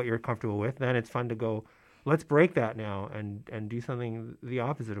find what you're comfortable with, then it's fun to go, let's break that now and do something the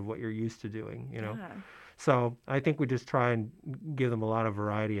opposite of what you're used to doing, Yeah. So I think we just try and give them a lot of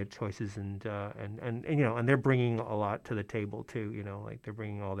variety of choices, and they're bringing a lot to the table too. Like they're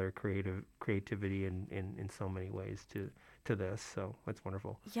bringing all their creativity in so many ways to this. So it's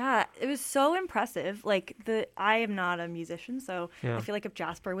wonderful. Yeah, it was so impressive. Like I am not a musician, so I feel like if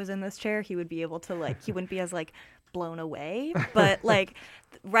Jasper was in this chair, he would be able to he wouldn't be as like blown away. But like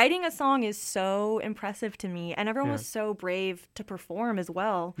writing a song is so impressive to me, and everyone was so brave to perform as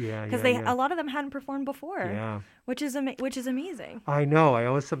well. Yeah, because a lot of them hadn't performed before. Yeah, which is amazing. I know. I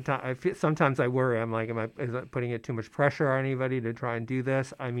always sometimes I worry. I'm like, is I putting it too much pressure on anybody to try and do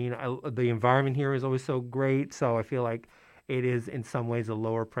this? I mean, the environment here is always so great, so I feel like it is in some ways a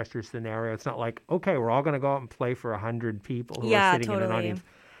lower pressure scenario. It's not like, okay, we're all going to go out and play for 100 people who are sitting in an audience.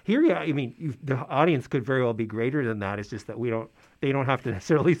 Here, I mean, the audience could very well be greater than that. It's just that they don't have to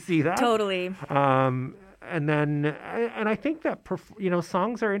necessarily see that. Totally. And I think that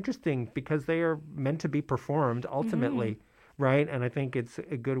songs are interesting because they are meant to be performed ultimately, right? And I think it's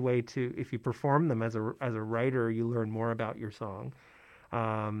a good way to, if you perform them as a writer, you learn more about your song.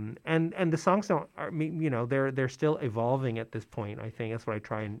 And the songs they're still evolving at this point. I think that's what I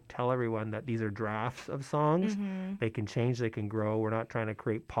try and tell everyone, that these are drafts of songs. They can change, they can grow. We're not trying to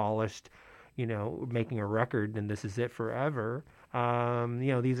create polished, making a record and this is it forever.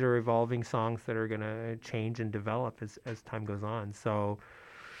 These are evolving songs that are going to change and develop as time goes on. So,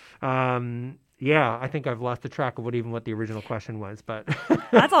 I think I've lost the track of what the original question was, but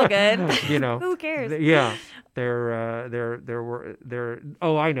that's all good. Who cares?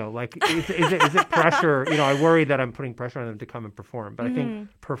 Oh, I know. Like, is it pressure? I worry that I'm putting pressure on them to come and perform, but I think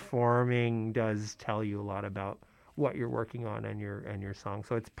performing does tell you a lot about what you're working on and your song.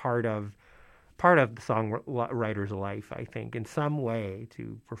 So it's part of the songwriter's life, I think, in some way,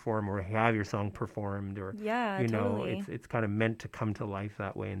 to perform or have your song performed, or totally. It's kind of meant to come to life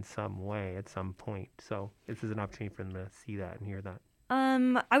that way in some way at some point. So this is an opportunity for them to see that and hear that.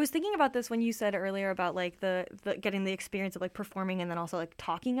 I was thinking about this when you said earlier about like the getting the experience of like performing and then also like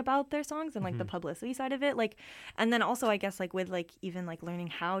talking about their songs and like the publicity side of it, like, and then also I guess like with like even like learning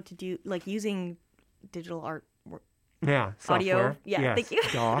how to do like using digital art. Yeah, audio. Software. Yeah, yes. thank you.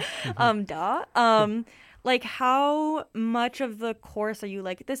 DAW. Like, how much of the course are you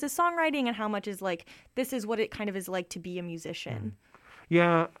like, this is songwriting, and how much is like, this is what it kind of is like to be a musician?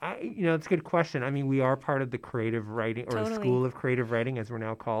 Yeah, it's a good question. I mean, we are part of the creative writing, or the School of Creative Writing, as we're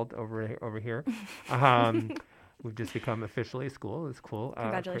now called over here. We've just become officially a school. It's cool.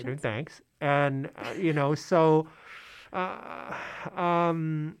 Congratulations. Thanks. And so.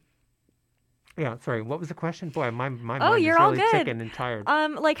 Yeah, sorry. What was the question? Boy, my mind is really chicken and tired.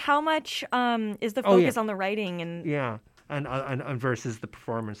 Like, how much is the focus on the writing and and versus the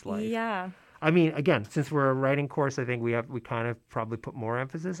performance life? Yeah. I mean, again, since we're a writing course, I think we kind of probably put more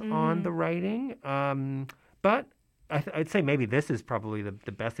emphasis on the writing. But I'd say maybe this is probably the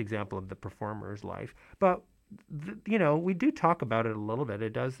best example of the performer's life. But we do talk about it a little bit.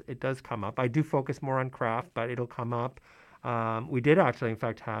 It does come up. I do focus more on craft, but it'll come up. We did actually, in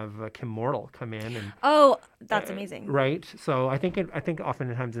fact, have Kim Mortal come in, and that's amazing, right? So I think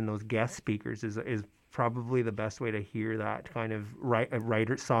oftentimes in those guest speakers is probably the best way to hear that kind of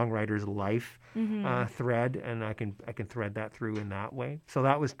songwriter's life thread, and I can thread that through in that way. So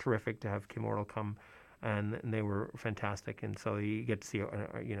that was terrific to have Kim Mortal come, and they were fantastic, and so you get to see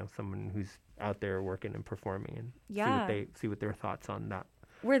someone who's out there working and performing, and see what their thoughts on that.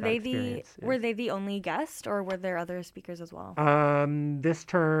 Were they the only guest, or were there other speakers as well? This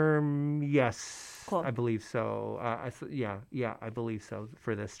term, yes. Cool. I believe so. I believe so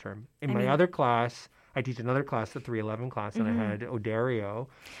for this term. In my other class, I teach another class, the 311 class, and I had Odario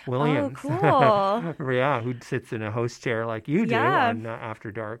Williams. Oh, cool. Who sits in a host chair like you do on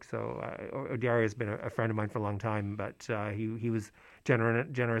After Dark. So Odario has been a friend of mine for a long time, but he was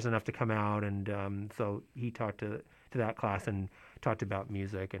generous enough to come out, and so he talked to that class and talked about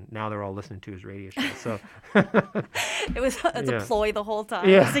music, and now they're all listening to his radio show. So it was a ploy the whole time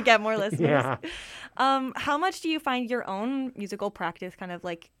just to get more listeners. Yeah. How much do you find your own musical practice kind of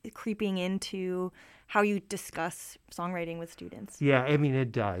like creeping into how you discuss songwriting with students? Yeah, I mean,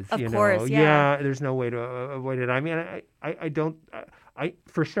 it does. Of course, yeah. There's no way to avoid it. I mean, I don't. I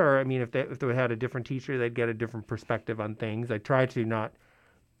for sure. I mean, if they had a different teacher, they'd get a different perspective on things. I try to not,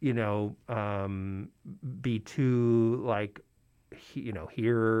 be too like,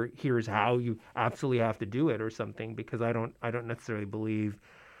 here's how you absolutely have to do it or something, because I don't necessarily believe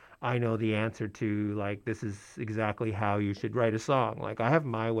I know the answer to like, this is exactly how you should write a song. Like, I have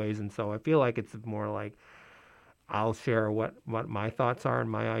my ways, and so I feel like it's more like I'll share what my thoughts are and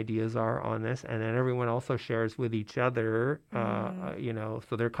my ideas are on this, and then everyone also shares with each other.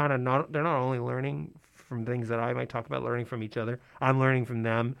 So they're kind of they're not only learning from things that I might talk about, learning from each other. I'm learning from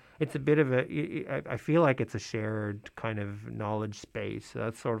them. It's a bit of I feel like it's a shared kind of knowledge space. So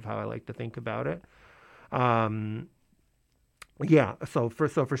that's sort of how I like to think about it. So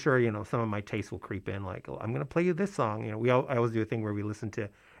for sure, some of my tastes will creep in. Like, I'm going to play you this song. I always do a thing where we listen to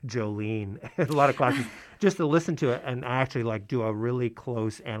Jolene, a lot of classes, just to listen to it, and I actually like do a really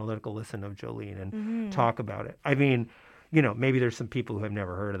close analytical listen of Jolene and talk about it. I mean, maybe there's some people who have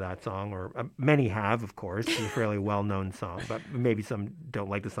never heard of that song, or many have, of course. It's a fairly well-known song, but maybe some don't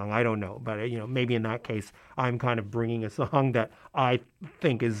like the song. I don't know. But, maybe in that case, I'm kind of bringing a song that I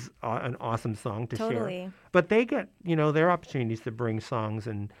think is an awesome song to share. But they get, their opportunities to bring songs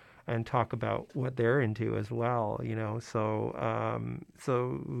and talk about what they're into as well, So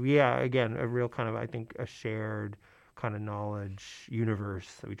yeah, again, a real kind of, I think, a shared kind of knowledge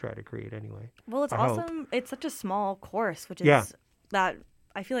universe that we try to create anyway. Well, it's awesome. It's such a small course, which is that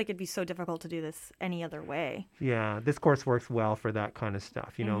I feel like it'd be so difficult to do this any other way. Yeah, this course works well for that kind of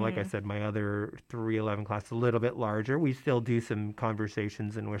stuff. Like I said, my other 311 class is a little bit larger. We still do some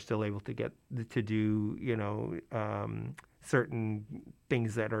conversations, and we're still able to get to do, certain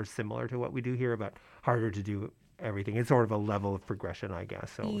things that are similar to what we do here, but harder to do everything. It's sort of a level of progression, I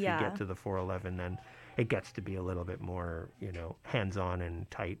guess. So if you get to the 411, then it gets to be a little bit more, hands-on and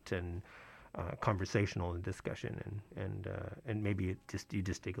tight and conversational in discussion, and maybe you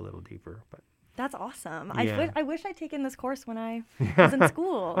just dig a little deeper. But that's awesome. Yeah. I wish I'd taken this course when I was in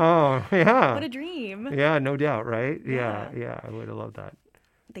school. Oh, yeah. What a dream. Yeah, no doubt, right? Yeah, I would have loved that.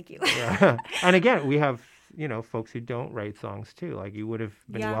 Thank you. Yeah. And again, we have, folks who don't write songs too. Like, you would have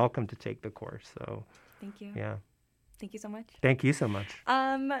been welcome to take the course. So thank you. Yeah. Thank you so much. Thank you so much.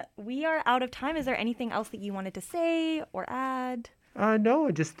 We are out of time. Is there anything else that you wanted to say or add? No,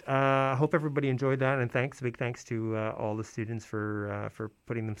 I just hope everybody enjoyed that, and big thanks to all the students for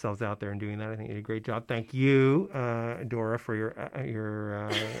putting themselves out there and doing that. I think you did a great job. Thank you, Dora, for your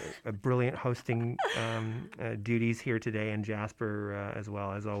brilliant hosting duties here today, and Jasper as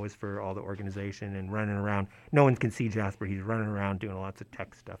well, as always, for all the organization and running around. No one can see Jasper. He's running around doing lots of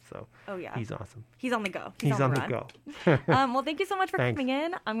tech stuff, so he's awesome. He's on the go. He's on the go. Well, thank you so much for coming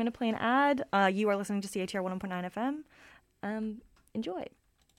in. I'm going to play an ad. You are listening to CITR 101.9 FM. Enjoy.